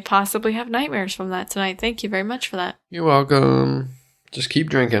 I may possibly have nightmares from that tonight. Thank you very much for that. You're welcome. Just keep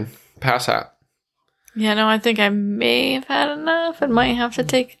drinking. Pass out. Yeah, no, I think I may have had enough. I might have to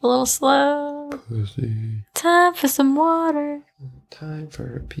take it a little slow. Pussy. Time for some water. Time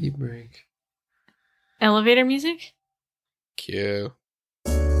for a pee break. Elevator music? Cue.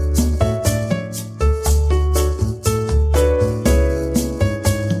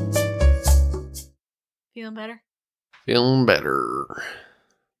 Feeling better? Feeling better.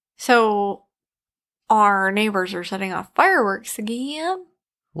 So, our neighbors are setting off fireworks again.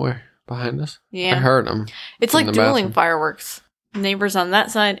 Where? Behind us? Yeah. I heard them. It's like dueling fireworks. Neighbors on that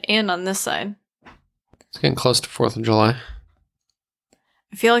side and on this side. It's getting close to 4th of July.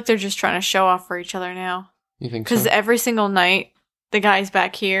 I feel like they're just trying to show off for each other now. You think so? Because every single night, the guys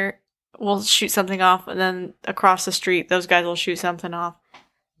back here will shoot something off, and then across the street, those guys will shoot something off.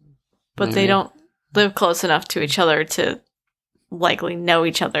 But Maybe. they don't live close enough to each other to likely know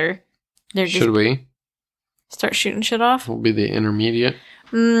each other. They're just Should we? start shooting shit off? We'll be the intermediate.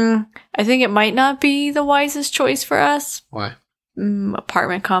 I think it might not be the wisest choice for us. Why?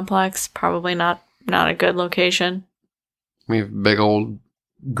 Apartment complex, probably not a good location. We have big old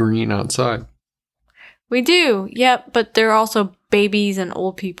green outside. We do, yep, but there are also babies and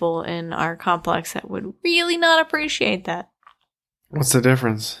old people in our complex that would really not appreciate that. What's the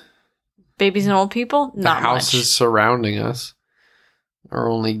difference? Babies and old people? The Not houses much. surrounding us are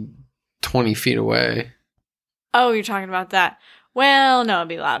only 20 feet away. Oh, you're talking about that. Well, no, it'd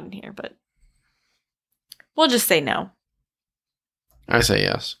be loud in here, but we'll just say no. I say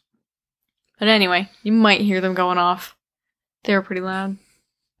yes. But anyway, you might hear them going off. They were pretty loud.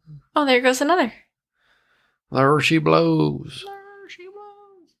 Oh, there goes another. There she blows. There she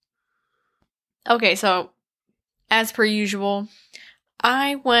blows. Okay, so as per usual,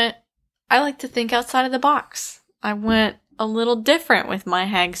 I like to think outside of the box. I went a little different with my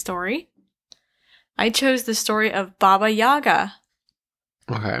hag story. I chose the story of Baba Yaga.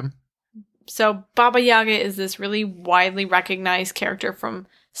 Okay. So Baba Yaga is this really widely recognized character from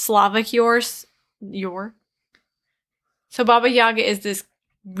Slavic yore. So Baba Yaga is this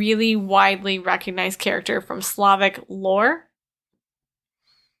really widely recognized character from Slavic lore.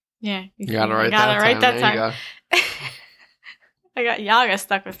 Yeah. You got it right that time. I got Yaga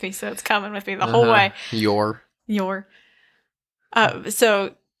stuck with me, so it's coming with me the whole way. Your.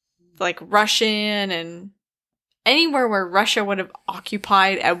 So, like, Russian and anywhere where Russia would have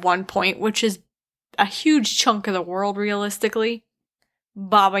occupied at one point, which is a huge chunk of the world, realistically,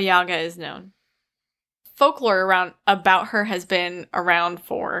 Baba Yaga is known. Folklore about her has been around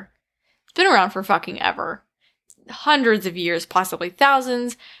for fucking ever. Hundreds of years, possibly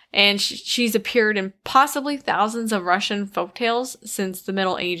thousands, and she's appeared in possibly thousands of Russian folktales since the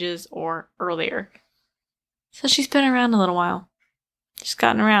Middle Ages or earlier. So she's been around a little while. She's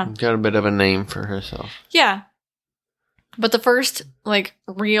gotten around. Got a bit of a name for herself. Yeah. But the first, like,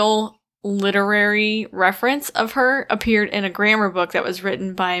 real literary reference of her appeared in a grammar book that was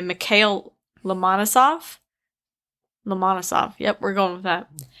written by Mikhail Lomonosov. Yep, we're going with that.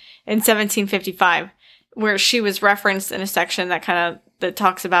 In 1755. Where she was referenced in a section that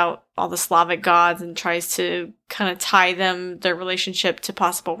talks about all the Slavic gods and tries to kind of tie their relationship to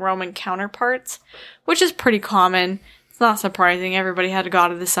possible Roman counterparts, which is pretty common. It's not surprising. Everybody had a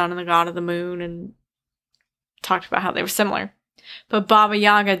god of the sun and the god of the moon and talked about how they were similar. But Baba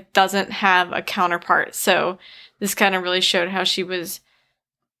Yaga doesn't have a counterpart, so this kind of really showed how she was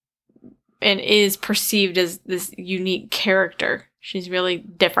and is perceived as this unique character. She's really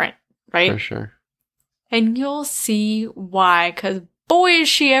different, right? For sure. And you'll see why, because boy, is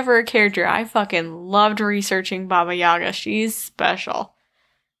she ever a character. I fucking loved researching Baba Yaga. She's special.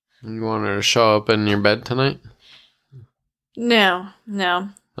 You want her to show up in your bed tonight? No.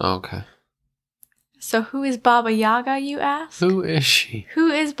 Okay. So who is Baba Yaga, you ask? Who is she? Who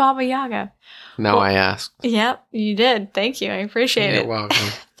is Baba Yaga? Now I asked. Yep, you did. Thank you. I appreciate it. You're welcome.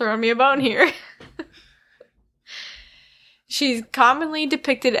 Throwing me a bone here. She's commonly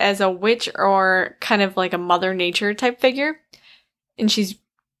depicted as a witch or kind of like a Mother Nature type figure. And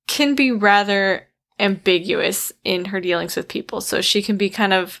can be rather ambiguous in her dealings with people. So she can be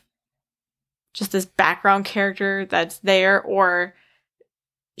kind of just this background character that's there, or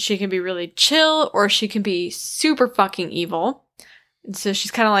she can be really chill, or she can be super fucking evil. And so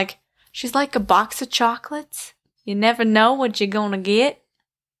she's kind of like, she's like a box of chocolates. You never know what you're gonna get.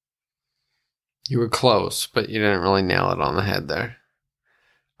 You were close, but you didn't really nail it on the head there.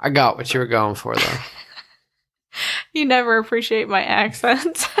 I got what you were going for, though. You never appreciate my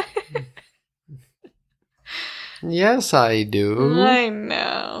accent. Yes, I do. I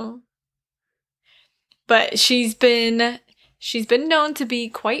know. But she's been known to be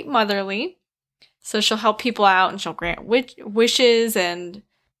quite motherly. So she'll help people out and she'll grant wishes and,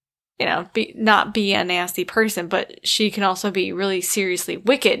 not be a nasty person, but she can also be really seriously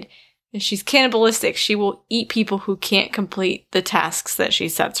wicked. And she's cannibalistic. She will eat people who can't complete the tasks that she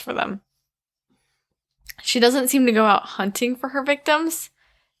sets for them. She doesn't seem to go out hunting for her victims.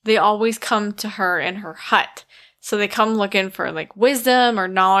 They always come to her in her hut. So they come looking for like wisdom or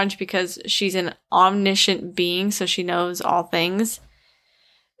knowledge because she's an omniscient being, so she knows all things.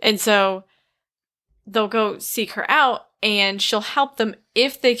 And so they'll go seek her out and she'll help them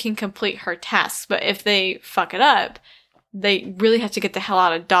if they can complete her tasks. But if they fuck it up, they really have to get the hell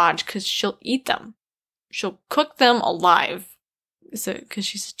out of Dodge because she'll eat them. She'll cook them alive. So, because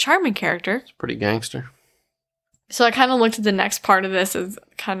she's a charming character. It's pretty gangster. So I kind of looked at the next part of this as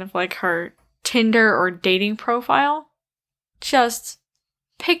kind of like her Tinder or dating profile. Just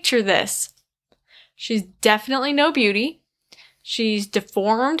picture this. She's definitely no beauty. She's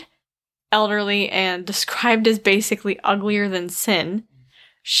deformed, elderly, and described as basically uglier than sin.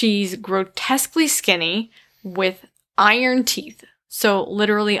 She's grotesquely skinny with iron teeth. So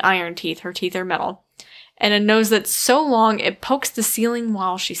literally iron teeth. Her teeth are metal. And a nose that's so long it pokes the ceiling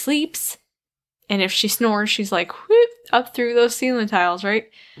while she sleeps. And if she snores, she's like, whoop, up through those ceiling tiles, right?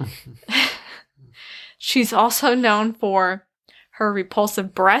 She's also known for her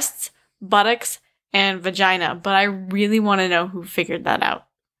repulsive breasts, buttocks, and vagina. But I really want to know who figured that out.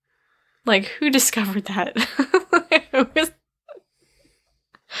 Like, who discovered that?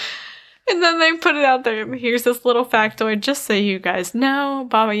 And then they put it out there. Here's this little factoid, just so you guys know.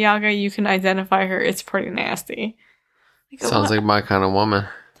 Baba Yaga, you can identify her. It's pretty nasty. Like, Sounds like my kind of woman.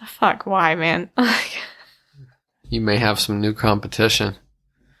 The fuck? Why, man? You may have some new competition.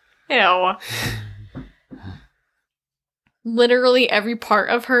 Ew. Literally every part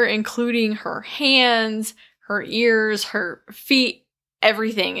of her, including her hands, her ears, her feet,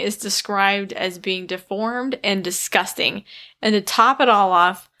 everything is described as being deformed and disgusting. And to top it all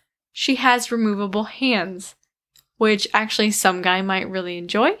off, she has removable hands, which actually some guy might really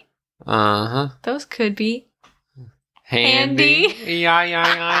enjoy. Uh-huh. Those could be handy.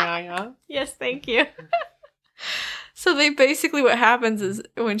 Yeah. Yes, thank you. So they basically, what happens is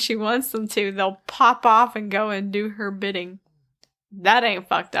when she wants them to, they'll pop off and go and do her bidding. That ain't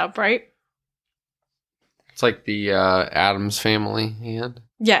fucked up, right? It's like the Addams Family hand.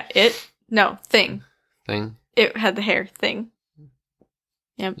 Yeah, thing. Thing? It had the hair thing.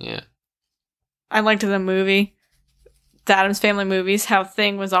 Yep. Yeah. I liked the movie, the Addams Family movies, how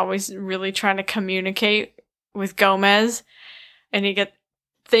Thing was always really trying to communicate with Gomez, and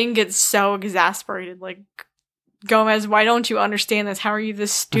Thing gets so exasperated, like, Gomez, why don't you understand this? How are you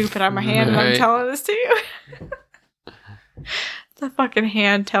this stupid? I'm a hand and I'm telling this to you. The fucking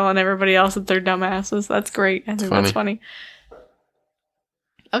hand telling everybody else that they're dumbasses. That's great. I think that's funny.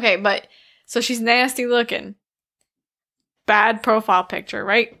 Okay, but so she's nasty looking. Bad profile picture,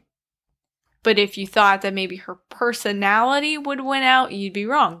 right? But if you thought that maybe her personality would win out, you'd be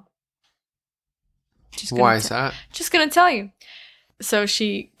wrong. Why is that? Just gonna tell you. So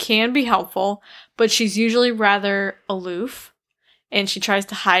she can be helpful, but she's usually rather aloof, and she tries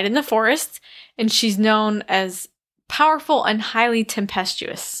to hide in the forest, and she's known as powerful and highly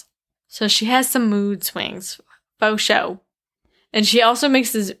tempestuous. So she has some mood swings, faux show. And she also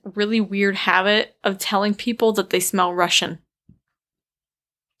makes this really weird habit of telling people that they smell Russian.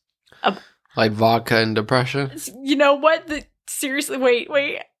 Like vodka and depression? You know what? Seriously,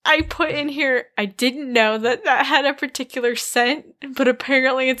 wait. I put in here, I didn't know that had a particular scent, but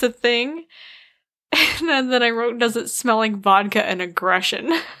apparently it's a thing. And then I wrote, does it smell like vodka and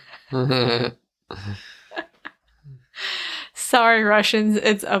aggression? Sorry, Russians.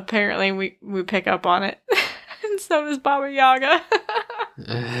 It's apparently we pick up on it. And so does Baba Yaga.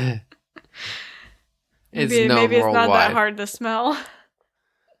 Maybe it's not that hard to smell.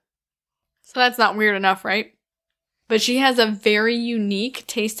 So that's not weird enough, right? But she has a very unique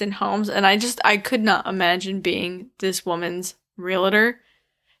taste in homes, and I could not imagine being this woman's realtor.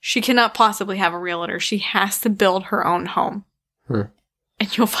 She cannot possibly have a realtor. She has to build her own home. And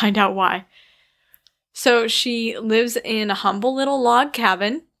you'll find out why. So she lives in a humble little log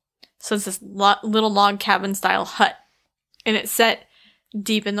cabin. So it's this little log cabin style hut. And it's set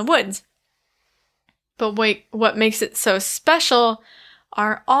deep in the woods. But wait, what makes it so special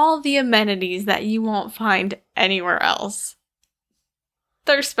are all the amenities that you won't find anywhere else.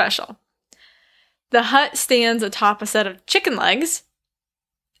 They're special. The hut stands atop a set of chicken legs,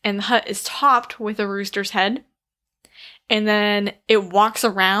 and the hut is topped with a rooster's head. And then it walks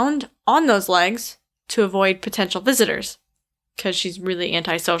around on those legs to avoid potential visitors, because she's really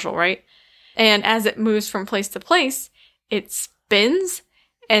antisocial, right? And as it moves from place to place, it spins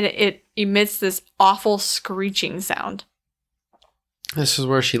and it emits this awful screeching sound. This is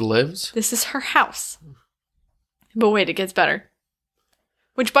where she lives? This is her house. But wait, it gets better.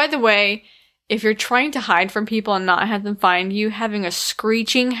 Which, by the way, if you're trying to hide from people and not have them find you, having a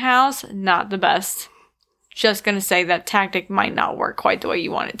screeching house, not the best. Just gonna say that tactic might not work quite the way you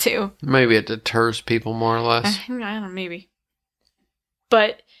want it to. Maybe it deters people more or less. I don't know, maybe.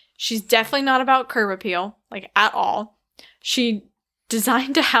 But she's definitely not about curb appeal, like at all. She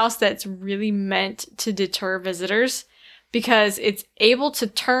designed a house that's really meant to deter visitors because it's able to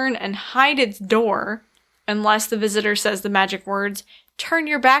turn and hide its door unless the visitor says the magic words, "Turn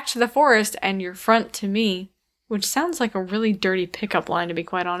your back to the forest and your front to me," which sounds like a really dirty pickup line, to be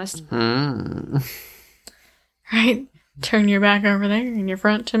quite honest. Right? Turn your back over there and your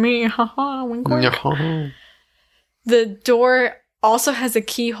front to me. Ha wink wink. The door also has a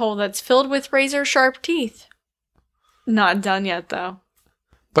keyhole that's filled with razor sharp teeth. Not done yet, though.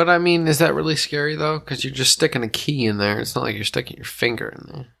 But I mean, is that really scary though? Because you're just sticking a key in there. It's not like you're sticking your finger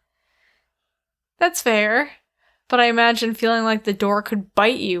in there. That's fair. But I imagine feeling like the door could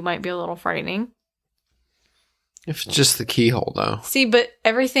bite you might be a little frightening. If it's just the keyhole, though. See, but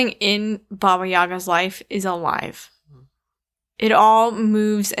everything in Baba Yaga's life is alive. It all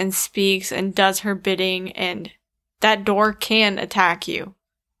moves and speaks and does her bidding and that door can attack you.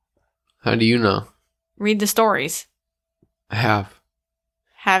 How do you know? Read the stories. I have.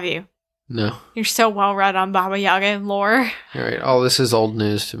 Have you? No. You're so well read on Baba Yaga lore. All right. All this is old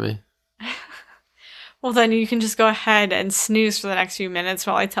news to me. Well, then you can just go ahead and snooze for the next few minutes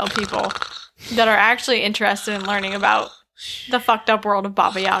while I tell people that are actually interested in learning about the fucked up world of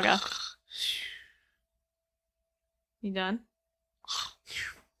Baba Yaga. You done?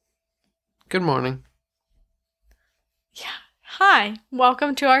 Good morning. Yeah. Hi.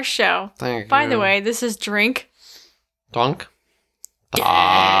 Welcome to our show. Thank you. By the way, this is Drink. Donk. Dead.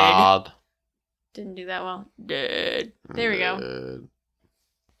 Dodd. Didn't do that well. Dead. There we go. Dead.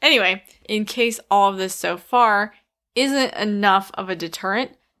 Anyway, in case all of this so far isn't enough of a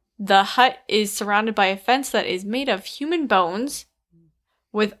deterrent, the hut is surrounded by a fence that is made of human bones,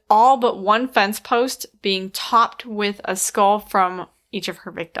 with all but one fence post being topped with a skull from each of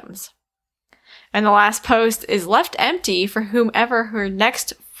her victims. And the last post is left empty for whomever her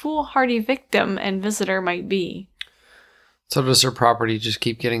next foolhardy victim and visitor might be. So does her property just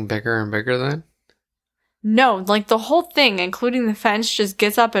keep getting bigger and bigger then? No, like the whole thing, including the fence, just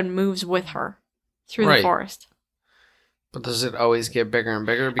gets up and moves with her through the forest. But does it always get bigger and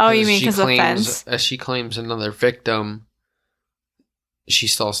bigger? Because oh, you mean because of the fence? As she claims another victim, she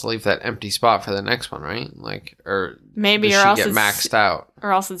still has to leave that empty spot for the next one, right? Like, or maybe, does or she else get it's maxed out?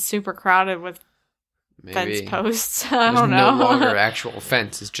 Or else it's super crowded with fence posts. I There's don't know. no longer actual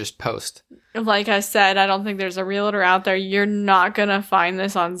fence; it's just post. Like I said, I don't think there's a realtor out there. You're not gonna find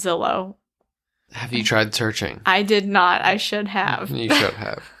this on Zillow. Have you tried searching? I did not. I should have. You should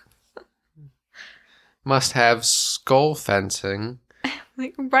have. Must have skull fencing.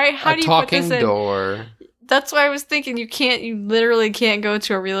 Like, right? How do you put this in? A talking door. That's why I was thinking you literally can't go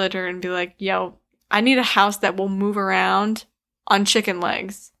to a realtor and be like, yo, I need a house that will move around on chicken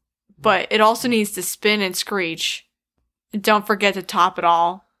legs. But it also needs to spin and screech. And don't forget to top it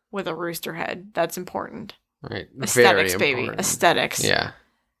all with a rooster head. That's important. Right. Aesthetics, Very baby. important. Aesthetics. Yeah.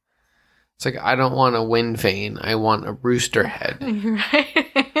 It's like, I don't want a wind vane. I want a rooster head.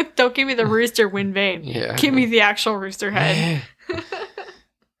 Right? Don't give me the rooster wind vane. Yeah. Give me the actual rooster head.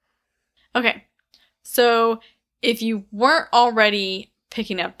 Okay. So, if you weren't already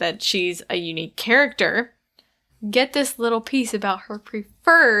picking up that she's a unique character, get this little piece about her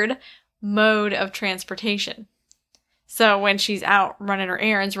preferred mode of transportation. So, when she's out running her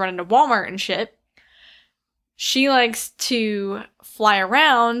errands, running to Walmart and shit, she likes to fly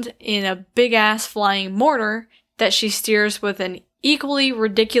around in a big-ass flying mortar that she steers with an equally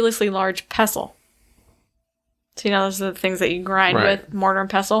ridiculously large pestle. So, you know, those are the things that you grind with, mortar and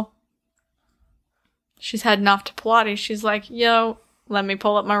pestle. She's heading off to Pilates. She's like, yo, let me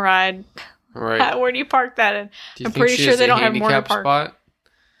pull up my ride. Right. Where do you park that in? I'm pretty sure they don't have mortar park. Spot?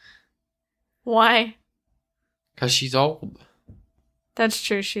 Why? Because she's old. That's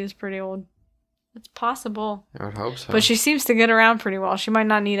true. She is pretty old. It's possible. I would hope so. But she seems to get around pretty well. She might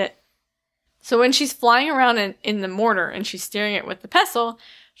not need it. So when she's flying around in the mortar and she's steering it with the pestle,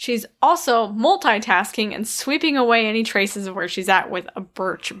 she's also multitasking and sweeping away any traces of where she's at with a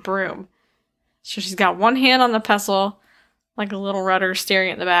birch broom. So she's got one hand on the pestle, like a little rudder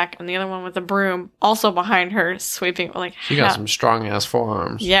steering at the back, and the other one with the broom also behind her, sweeping like. She got some strong ass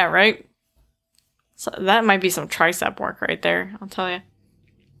forearms. Yeah, right. So that might be some tricep work right there, I'll tell you.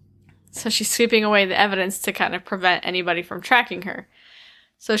 So she's sweeping away the evidence to kind of prevent anybody from tracking her.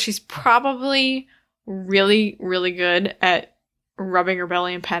 So she's probably really, really good at rubbing her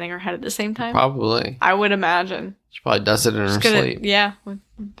belly and patting her head at the same time. Probably. I would imagine. She probably does it in her sleep. Yeah.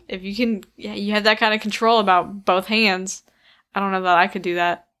 If you can, you have that kind of control about both hands. I don't know that I could do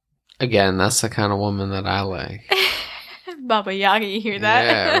that. Again, that's the kind of woman that I like. Baba Yaga, you hear that?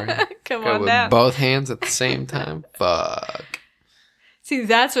 Yeah, right. Come Go on with now. both hands at the same time? Fuck. See,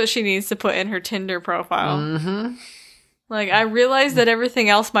 that's what she needs to put in her Tinder profile. Mm-hmm. Like, I realize that everything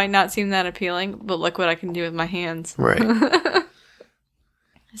else might not seem that appealing, but look what I can do with my hands. Right.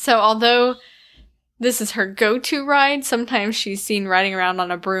 So, although this is her go-to ride, sometimes she's seen riding around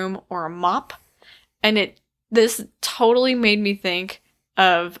on a broom or a mop. And this totally made me think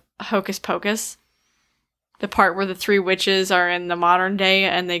of Hocus Pocus. The part where the three witches are in the modern day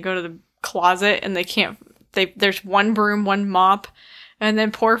and they go to the closet and there's one broom, one mop, and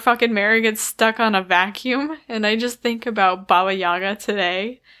then poor fucking Mary gets stuck on a vacuum. And I just think about Baba Yaga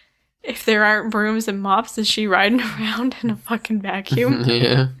today. If there aren't brooms and mops, is she riding around in a fucking vacuum?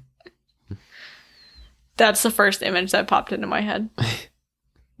 Yeah. That's the first image that popped into my head.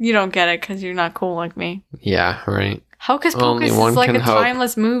 You don't get it because you're not cool like me. Yeah, right. Hocus Pocus is like a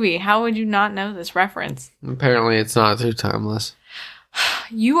timeless movie. How would you not know this reference? Apparently it's not too timeless.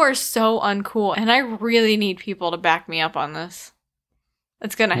 You are so uncool, and I really need people to back me up on this.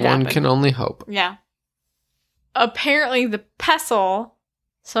 It's gonna happen. One can only hope. Yeah. Apparently, the pestle,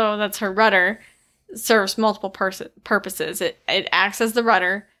 so that's her rudder, serves multiple purposes. It acts as the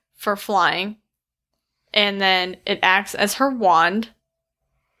rudder for flying, and then it acts as her wand,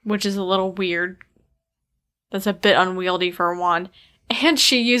 which is a little weird. That's a bit unwieldy for a wand. And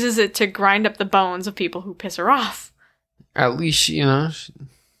she uses it to grind up the bones of people who piss her off. At least,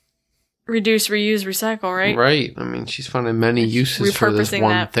 Reduce, reuse, recycle, right? Right. I mean, she's finding many uses for this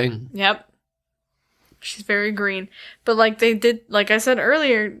one thing. Yep. She's very green. But like they did, like I said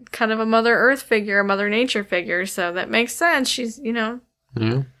earlier, kind of a Mother Earth figure, a Mother Nature figure. So that makes sense. She's, Yeah.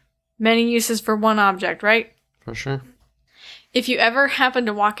 many uses for one object, right? For sure. If you ever happen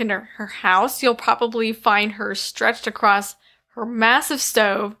to walk into her house, you'll probably find her stretched across her massive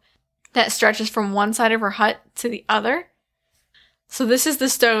stove that stretches from one side of her hut to the other. So this is the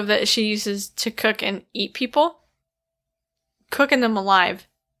stove that she uses to cook and eat people. Cooking them alive,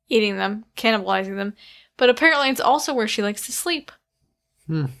 eating them, cannibalizing them. But apparently it's also where she likes to sleep.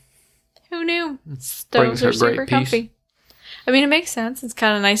 Who knew? Stoves are super comfy. I mean, it makes sense. It's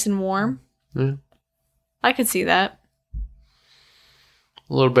kind of nice and warm. Yeah. I could see that.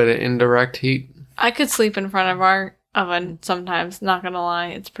 A little bit of indirect heat. I could sleep in front of our oven sometimes, not gonna lie.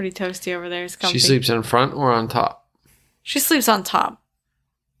 It's pretty toasty over there. It's comfy. She sleeps in front or on top? She sleeps on top.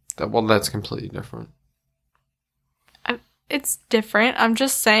 Well, that's completely different. It's different. I'm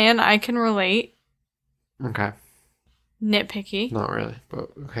just saying I can relate. Okay. Nitpicky. Not really,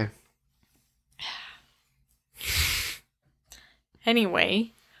 but okay.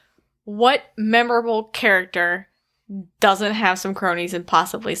 Anyway, what memorable character doesn't have some cronies and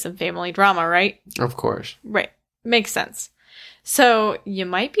possibly some family drama, right? Of course. Right. Makes sense. So you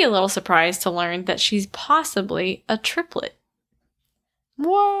might be a little surprised to learn that she's possibly a triplet.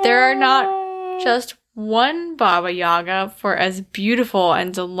 What? There are not just one Baba Yaga, for as beautiful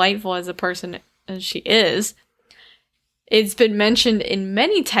and delightful as a person as she is. It's been mentioned in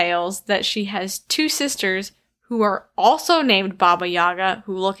many tales that she has two sisters who are also named Baba Yaga,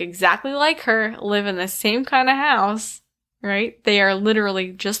 who look exactly like her, live in the same kind of house, right? They are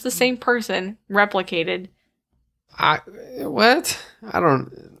literally just the same person, replicated. What? I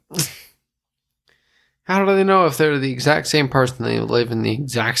don't... How do they know if they're the exact same person, they live in the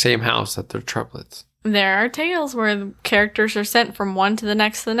exact same house, that they're triplets? There are tales where the characters are sent from one to the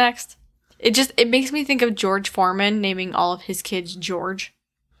next to the next. It makes me think of George Foreman naming all of his kids George.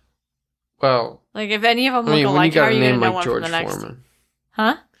 Well... Like, if any of them look alike, how are you going to know one from the next? Foreman.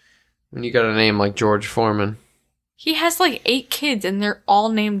 Huh? When you got a name like George Foreman. He has like 8 kids and they're all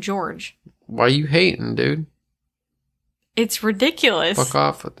named George. Why you hating, dude? It's ridiculous. Fuck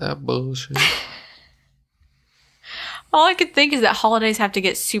off with that bullshit. All I could think is that holidays have to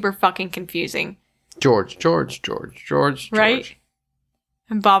get super fucking confusing. George. Right?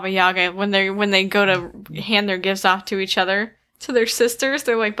 And Baba Yaga, when they go to hand their gifts off to each other, to their sisters,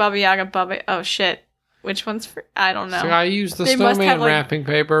 they're like, Baba Yaga, Baba... Oh, shit. Which one's for... I don't know. So I use the snowman wrapping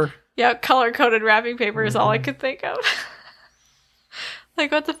paper. Yeah, color-coded wrapping paper is all I could think of.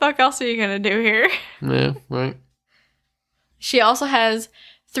 Like, what the fuck else are you gonna do here? Yeah, right. She also has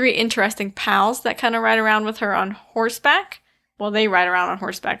 3 interesting pals that kind of ride around with her on horseback. Well, they ride around on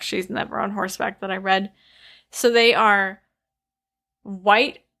horseback. She's never on horseback that I read. So they are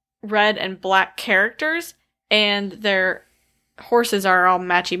white, red, and black characters, and their horses are all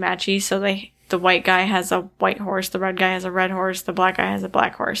matchy-matchy. So the white guy has a white horse, the red guy has a red horse, the black guy has a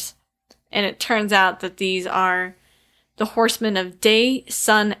black horse. And it turns out that these are the horsemen of day,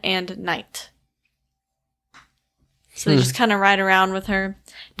 sun, and night. So they just kind of ride around with her.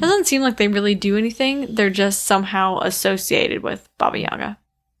 Doesn't seem like they really do anything. They're just somehow associated with Baba Yaga.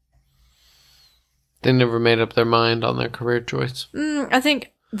 They never made up their mind on their career choice. I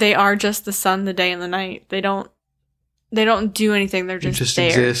think they are just the sun, the day, and the night. They don't do anything. They're just there.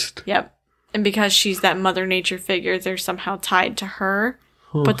 Exist. Yep. And because she's that Mother Nature figure, they're somehow tied to her.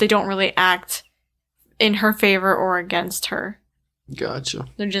 But they don't really act in her favor or against her. Gotcha.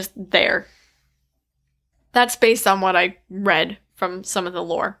 They're just there. That's based on what I read from some of the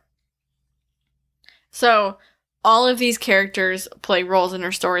lore. So, all of these characters play roles in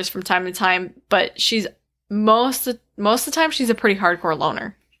her stories from time to time, but she's most of the time she's a pretty hardcore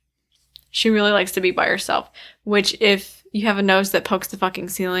loner. She really likes to be by herself, which if you have a nose that pokes the fucking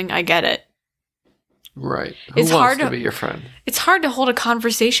ceiling, I get it. Right. Who wants to be your friend? It's hard to hold a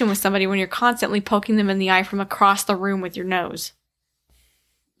conversation with somebody when you're constantly poking them in the eye from across the room with your nose.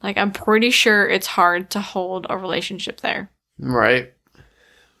 Like, I'm pretty sure it's hard to hold a relationship there. Right.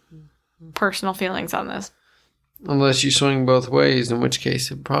 Personal feelings on this. Unless you swing both ways, in which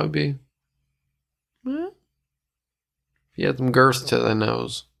case it'd probably be... Hmm? If you had some girth to the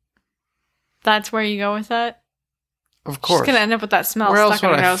nose. That's where you go with that? Of course. She's going to end up with that smell Where stuck in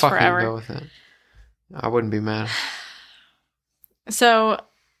her nose forever. Go with it? I wouldn't be mad. So,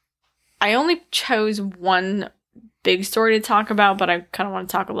 I only chose one big story to talk about, but I kind of want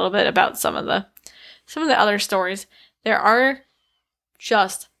to talk a little bit about some of the other stories. There are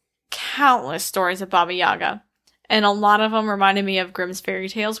just countless stories of Baba Yaga, and a lot of them reminded me of Grimm's fairy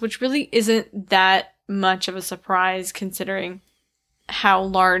tales, which really isn't that much of a surprise considering how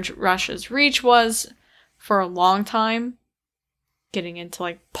large Russia's reach was for a long time, getting into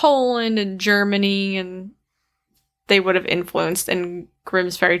like Poland and Germany, and they would have influenced, and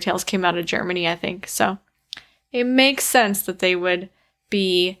Grimm's fairy tales came out of Germany, I think. So it makes sense that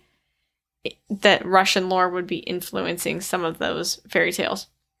that Russian lore would be influencing some of those fairy tales.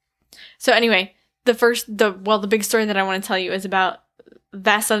 So anyway, the big story that I want to tell you is about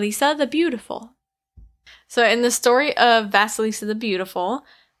Vasilisa the Beautiful. So in the story of Vasilisa the Beautiful,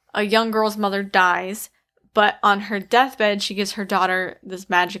 a young girl's mother dies, but on her deathbed, she gives her daughter this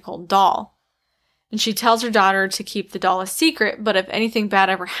magical doll. And she tells her daughter to keep the doll a secret, but if anything bad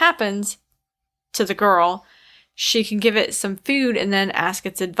ever happens to the girl, she can give it some food and then ask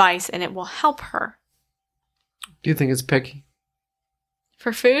its advice, and it will help her. Do you think it's picky?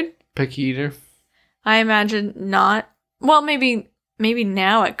 For food? Picky eater? I imagine not. Well, maybe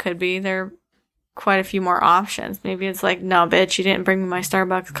now it could be. There are quite a few more options. Maybe it's like, no, bitch, you didn't bring me my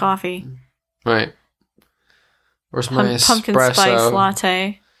Starbucks coffee. Right. Where's my pumpkin espresso spice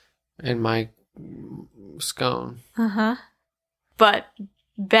latte? And my scone. Uh-huh. But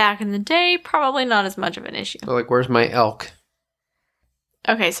back in the day, probably not as much of an issue. So, like, where's my elk?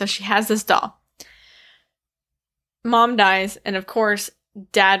 Okay, so she has this doll. Mom dies, and of course,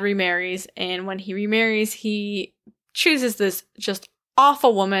 Dad remarries, and when he remarries, he chooses this just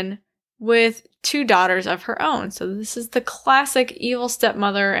awful woman with 2 daughters of her own. So this is the classic evil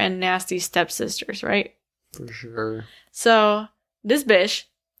stepmother and nasty stepsisters, right? For sure. So this bitch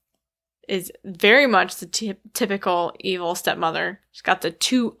is very much the typical evil stepmother. She's got the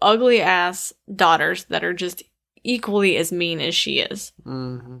 2 ugly ass daughters that are just equally as mean as she is.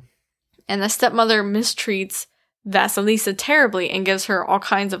 Mm-hmm. And the stepmother mistreats Vasilisa terribly and gives her all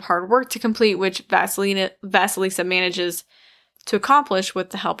kinds of hard work to complete, which Vasilisa manages to accomplish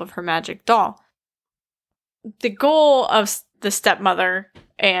with the help of her magic doll. The goal of the stepmother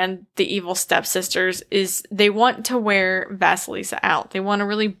and the evil stepsisters is they want to wear Vasilisa out. They want to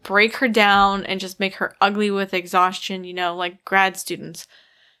really break her down and just make her ugly with exhaustion, like grad students.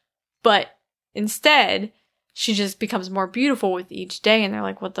 But instead, she just becomes more beautiful with each day, and they're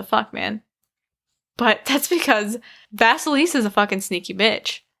like, what the fuck, man? But that's because Vasilisa is a fucking sneaky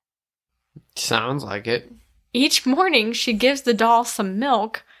bitch. Sounds like it. Each morning, she gives the doll some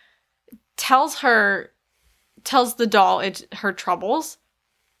milk, tells the doll her troubles,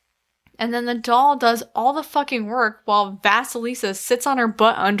 and then the doll does all the fucking work while Vasilisa sits on her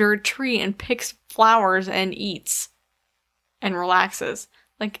butt under a tree and picks flowers and eats and relaxes.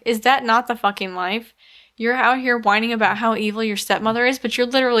 Like, is that not the fucking life? You're out here whining about how evil your stepmother is, but you're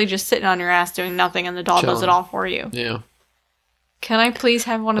literally just sitting on your ass doing nothing, and the doll does it all for you. Yeah. Can I please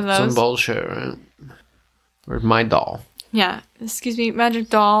have one of those? Some bullshit, right? Where's my doll? Yeah. Excuse me, magic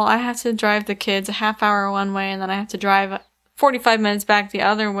doll. I have to drive the kids a half hour one way, and then I have to drive 45 minutes back the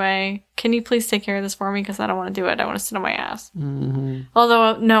other way. Can you please take care of this for me? Because I don't want to do it. I want to sit on my ass. Mm-hmm.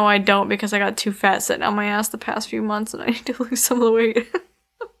 Although, no, I don't, because I got too fat sitting on my ass the past few months, and I need to lose some of the weight.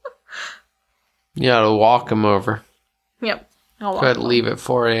 You gotta walk him over. Yep. I'll walk Gotta him. leave at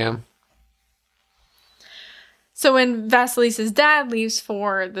 4 a.m. So when Vasilisa's dad leaves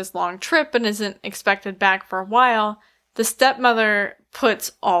for this long trip and isn't expected back for a while, the stepmother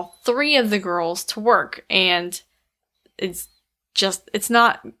puts all 3 of the girls to work, and it's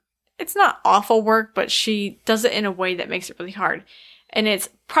not awful work, but she does it in a way that makes it really hard. And it's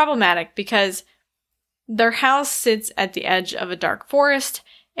problematic because their house sits at the edge of a dark forest,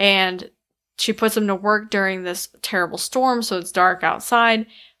 and she puts them to work during this terrible storm, so it's dark outside.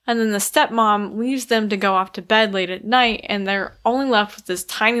 And then the stepmom leaves them to go off to bed late at night, and they're only left with this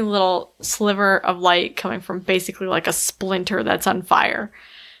tiny little sliver of light coming from basically like a splinter that's on fire.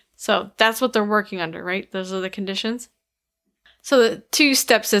 So that's what they're working under, right? Those are the conditions. So the 2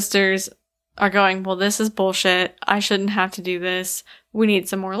 stepsisters are going, well, this is bullshit. I shouldn't have to do this. We need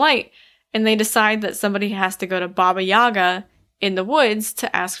some more light. And they decide that somebody has to go to Baba Yaga in the woods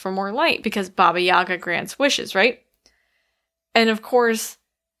to ask for more light, because Baba Yaga grants wishes, right? And of course,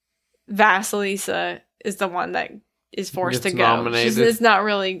 Vasilisa is the one that is forced to go. Nominated. It's not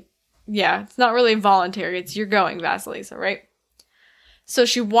really it's not really voluntary. It's you're going, Vasilisa, right? So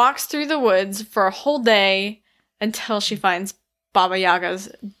she walks through the woods for a whole day until she finds Baba Yaga's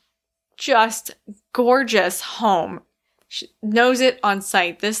just gorgeous home. She knows it on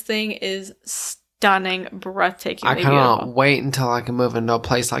sight. This thing is stunning, breathtakingly I beautiful. cannot wait until I can move into a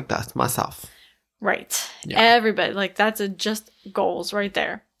place like that myself. Right. Yeah. Everybody, like, that's just goals right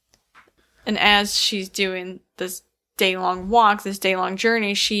there. And as she's doing this day-long walk, this day-long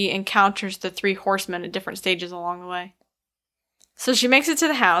journey, she encounters the 3 horsemen at different stages along the way. So she makes it to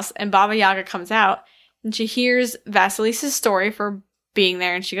the house, and Baba Yaga comes out, and she hears Vasilisa's story for being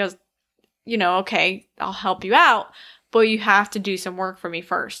there, and she goes, okay, I'll help you out, but you have to do some work for me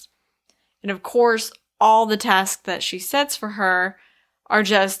first. And of course, all the tasks that she sets for her are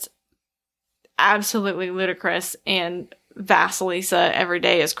just absolutely ludicrous, and Vasilisa every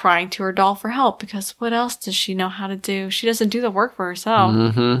day is crying to her doll for help, because what else does she know how to do? She doesn't do the work for herself.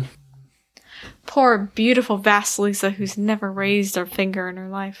 Mm-hmm. Poor, beautiful Vasilisa, who's never raised her finger in her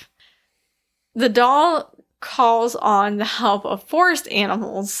life. The doll calls on the help of forest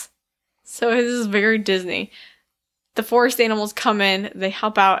animals. So this is very Disney. The forest animals come in, they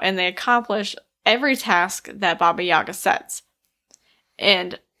help out, and they accomplish every task that Baba Yaga sets.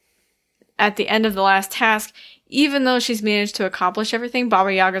 And at the end of the last task, even though she's managed to accomplish everything,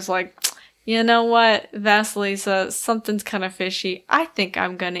 Baba Yaga's like, you know what, Vasilisa, something's kind of fishy. I think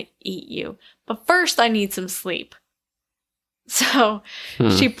I'm gonna eat you. But first, I need some sleep. So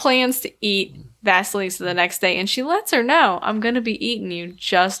she plans to eat Vasilisa the next day, and she lets her know, I'm gonna be eating you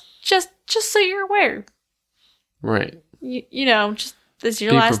just so you're aware. Right. Just this is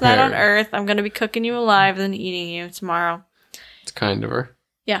your Be last night on prepared. Earth. I'm gonna be cooking you alive, then eating you tomorrow. It's kind of her.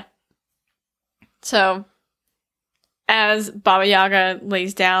 Yeah. So, as Baba Yaga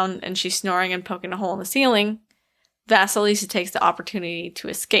lays down and she's snoring and poking a hole in the ceiling, Vasilisa takes the opportunity to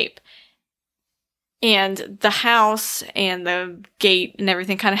escape. And the house and the gate and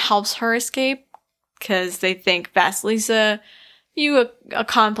everything kind of helps her escape, because they think, Vasilisa, you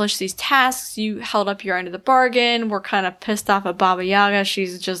accomplished these tasks, you held up your end of the bargain, we're kind of pissed off at Baba Yaga,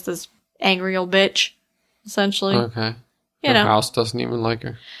 she's just this angry old bitch, essentially. Okay. Her house doesn't even like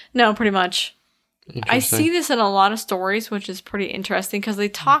her. No, pretty much. I Interesting. see this in a lot of stories, which is pretty interesting, because they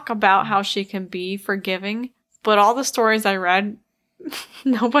talk about how she can be forgiving, but all the stories I read,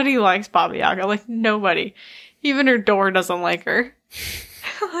 nobody likes Baba Yaga. Like, nobody. Even her door doesn't like her.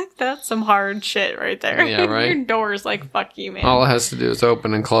 Like, that's some hard shit right there. Yeah, right? Your door's like, fuck you, man. All it has to do is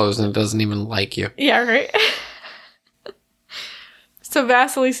open and close, and it doesn't even like you. Yeah, right? So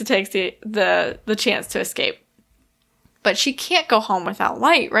Vasilisa takes the chance to escape. But she can't go home without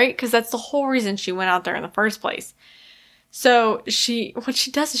light, right? Because that's the whole reason she went out there in the first place. So what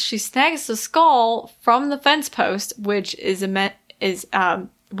she does is she snags the skull from the fence post, which is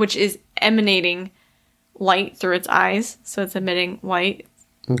emanating light through its eyes. So it's emitting light.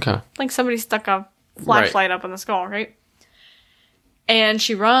 Okay. Like somebody stuck a flashlight up on the skull, right? And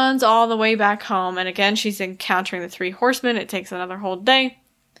she runs all the way back home. And again, she's encountering the 3 horsemen. It takes another whole day.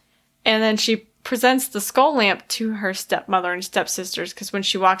 And then she presents the skull lamp to her stepmother and stepsisters, because when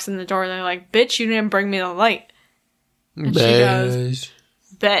she walks in the door, they're like, bitch, you didn't bring me the light. And she goes,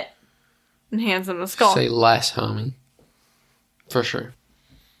 bet, and hands them the skull. Say less, homie. For sure.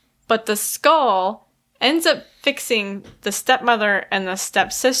 But the skull ends up fixing the stepmother and the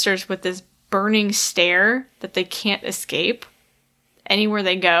stepsisters with this burning stare that they can't escape. Anywhere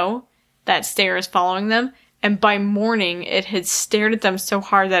they go, that stare is following them. And by morning, it had stared at them so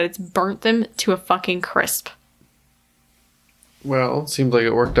hard that it's burnt them to a fucking crisp. Well, seems like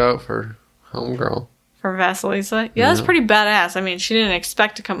it worked out for homegirl. For Vasilisa? Yeah, that's pretty badass. I mean, she didn't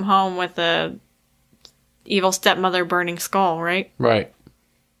expect to come home with a evil stepmother burning skull, right? Right.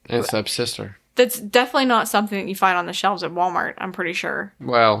 And stepsister. That's definitely not something that you find on the shelves at Walmart, I'm pretty sure.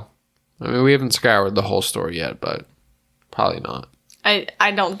 Well, I mean, we haven't scoured the whole store yet, but probably not.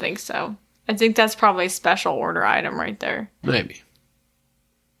 I don't think so. I think that's probably a special order item right there. Maybe.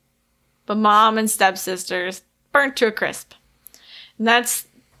 But mom and stepsisters burnt to a crisp. And that's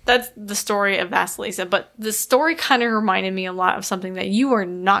the story of Vasilisa. But the story kind of reminded me a lot of something that you are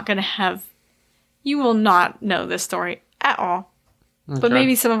not going to have. You will not know this story at all. Okay. But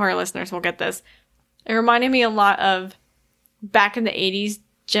maybe some of our listeners will get this. It reminded me a lot of back in the 80s,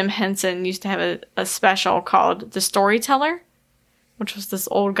 Jim Henson used to have a special called The Storyteller, which was this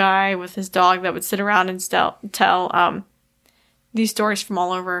old guy with his dog that would sit around and tell these stories from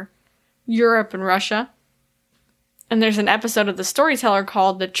all over Europe and Russia. And there's an episode of The Storyteller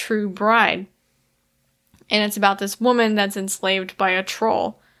called The True Bride. And it's about this woman that's enslaved by a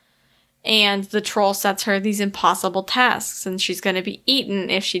troll. And the troll sets her these impossible tasks, and she's going to be eaten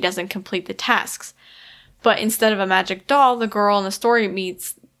if she doesn't complete the tasks. But instead of a magic doll, the girl in the story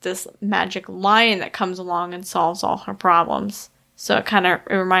meets this magic lion that comes along and solves all her problems. So it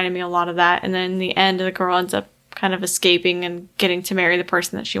reminded me a lot of that. And then in the end, the girl ends up kind of escaping and getting to marry the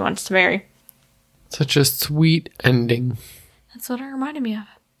person that she wants to marry. Such a sweet ending. That's what it reminded me of.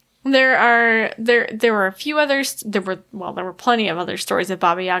 There were a few others. There were plenty of other stories of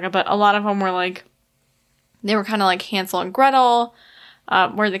Baba Yaga, but a lot of them were they were kind of like Hansel and Gretel,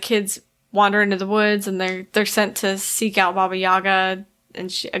 where the kids wander into the woods and they're sent to seek out Baba Yaga. And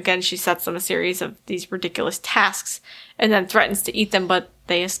she sets them a series of these ridiculous tasks and then threatens to eat them, but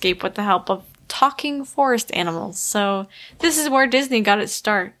they escape with the help of talking forest animals. So this is where Disney got its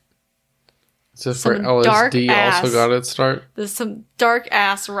start. So for LSD also got its start? There's some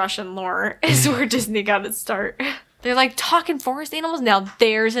dark-ass Russian lore is where Disney got its start. They're like, talking forest animals? Now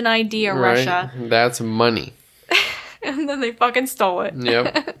there's an idea, right? Russia. That's money. And then they fucking stole it.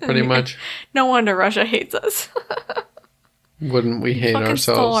 Yep, pretty much. No wonder Russia hates us. Wouldn't we hate ourselves?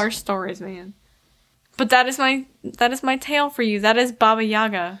 Stole our stories, man. But that is my tale for you. That is Baba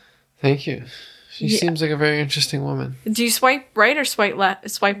Yaga. Thank you. She seems like a very interesting woman. Do you swipe right or swipe left?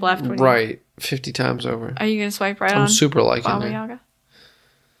 Right, 50 times over. Are you gonna swipe right? I'm super liking Baba Yaga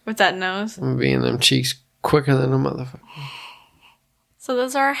with that nose. I'm gonna be in them cheeks quicker than a motherfucker. So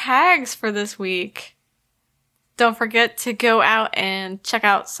those are our hags for this week. Don't forget to go out and check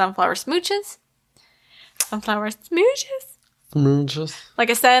out Sunflower Smooches. Sunflower Smooches. Like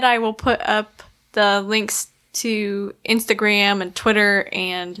I said, I will put up the links to Instagram and Twitter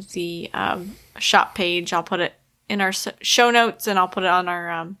and the shop page. I'll put it in our show notes and I'll put it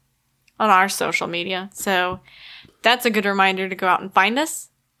on our social media. So that's a good reminder to go out and find us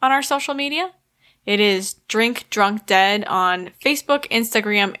on our social media. It is Drink Drunk Dead on Facebook,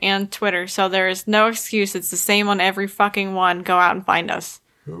 Instagram, and Twitter. So there is no excuse. It's the same on every fucking one. Go out and find us.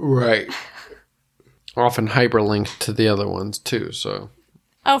 Right. Often hyperlinked to the other ones too, so.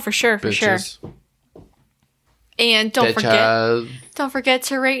 Oh, for sure. And don't forget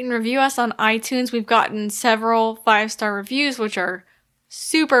to rate and review us on iTunes. We've gotten several 5-star reviews, which are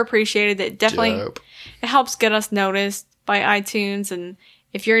super appreciated. It definitely it helps get us noticed by iTunes. And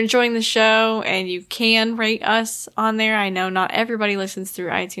if you're enjoying the show and you can rate us on there, I know not everybody listens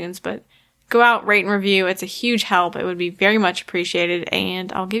through iTunes, but go out, rate and review. It's a huge help. It would be very much appreciated,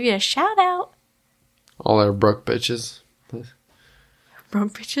 and I'll give you a shout out. All our broke bitches.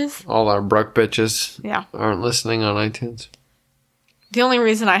 Broke bitches? All our broke bitches yeah. aren't listening on iTunes. The only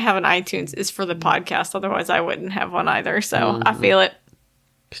reason I have an iTunes is for the podcast. Otherwise, I wouldn't have one either. So I feel it.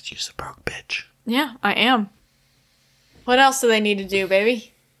 Because you're a broke bitch. Yeah, I am. What else do they need to do,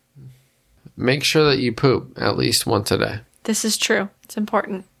 baby? Make sure that you poop at least once a day. This is true. It's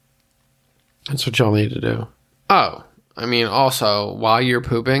important. That's what y'all need to do. Oh, I mean, also, while you're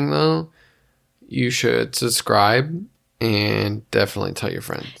pooping, though, you should subscribe and definitely tell your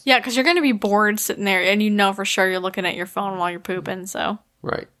friends. Yeah, because you're going to be bored sitting there, and you know for sure you're looking at your phone while you're pooping, so.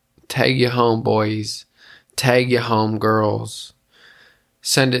 Right. Tag your homeboys. Tag your homegirls.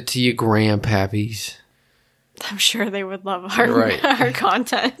 Send it to your grandpappies. I'm sure they would love our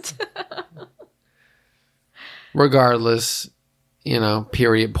content. Regardless,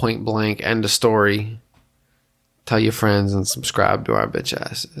 period, point blank, end of story. Tell your friends and subscribe to our bitch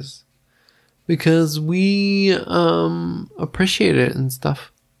asses. Because we appreciate it and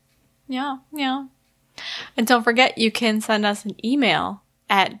stuff. Yeah. And don't forget, you can send us an email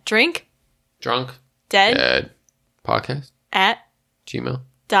at dead podcast at gmail.com.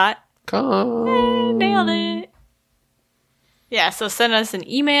 Nailed it. Yeah, so send us an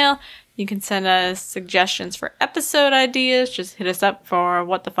email. You can send us suggestions for episode ideas. Just hit us up for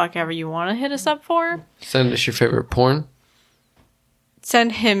what the fuck ever you want to hit us up for. Send us your favorite porn.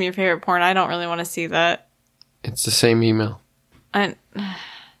 Send him your favorite porn. I don't really want to see that. It's the same email. And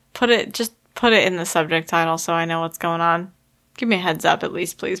put it in the subject title so I know what's going on. Give me a heads up at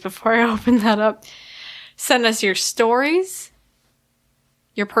least, please, before I open that up. Send us your stories,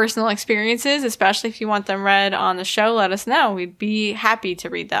 your personal experiences, especially if you want them read on the show. Let us know. We'd be happy to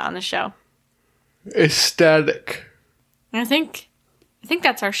read that on the show. Ecstatic. I think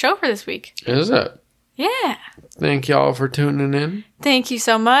that's our show for this week. Is it? Yeah. Thank y'all for tuning in. Thank you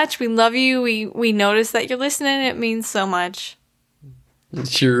so much. We love you. We notice that you're listening. It means so much. It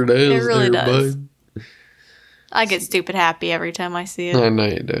sure does. It really does. Bud. I get stupid happy every time I see it. I know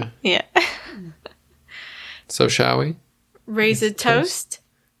you do. Yeah. So shall we? Raise a toast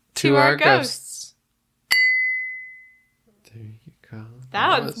to our ghosts. There you go.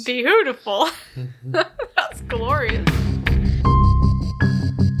 That was beautiful. That was glorious.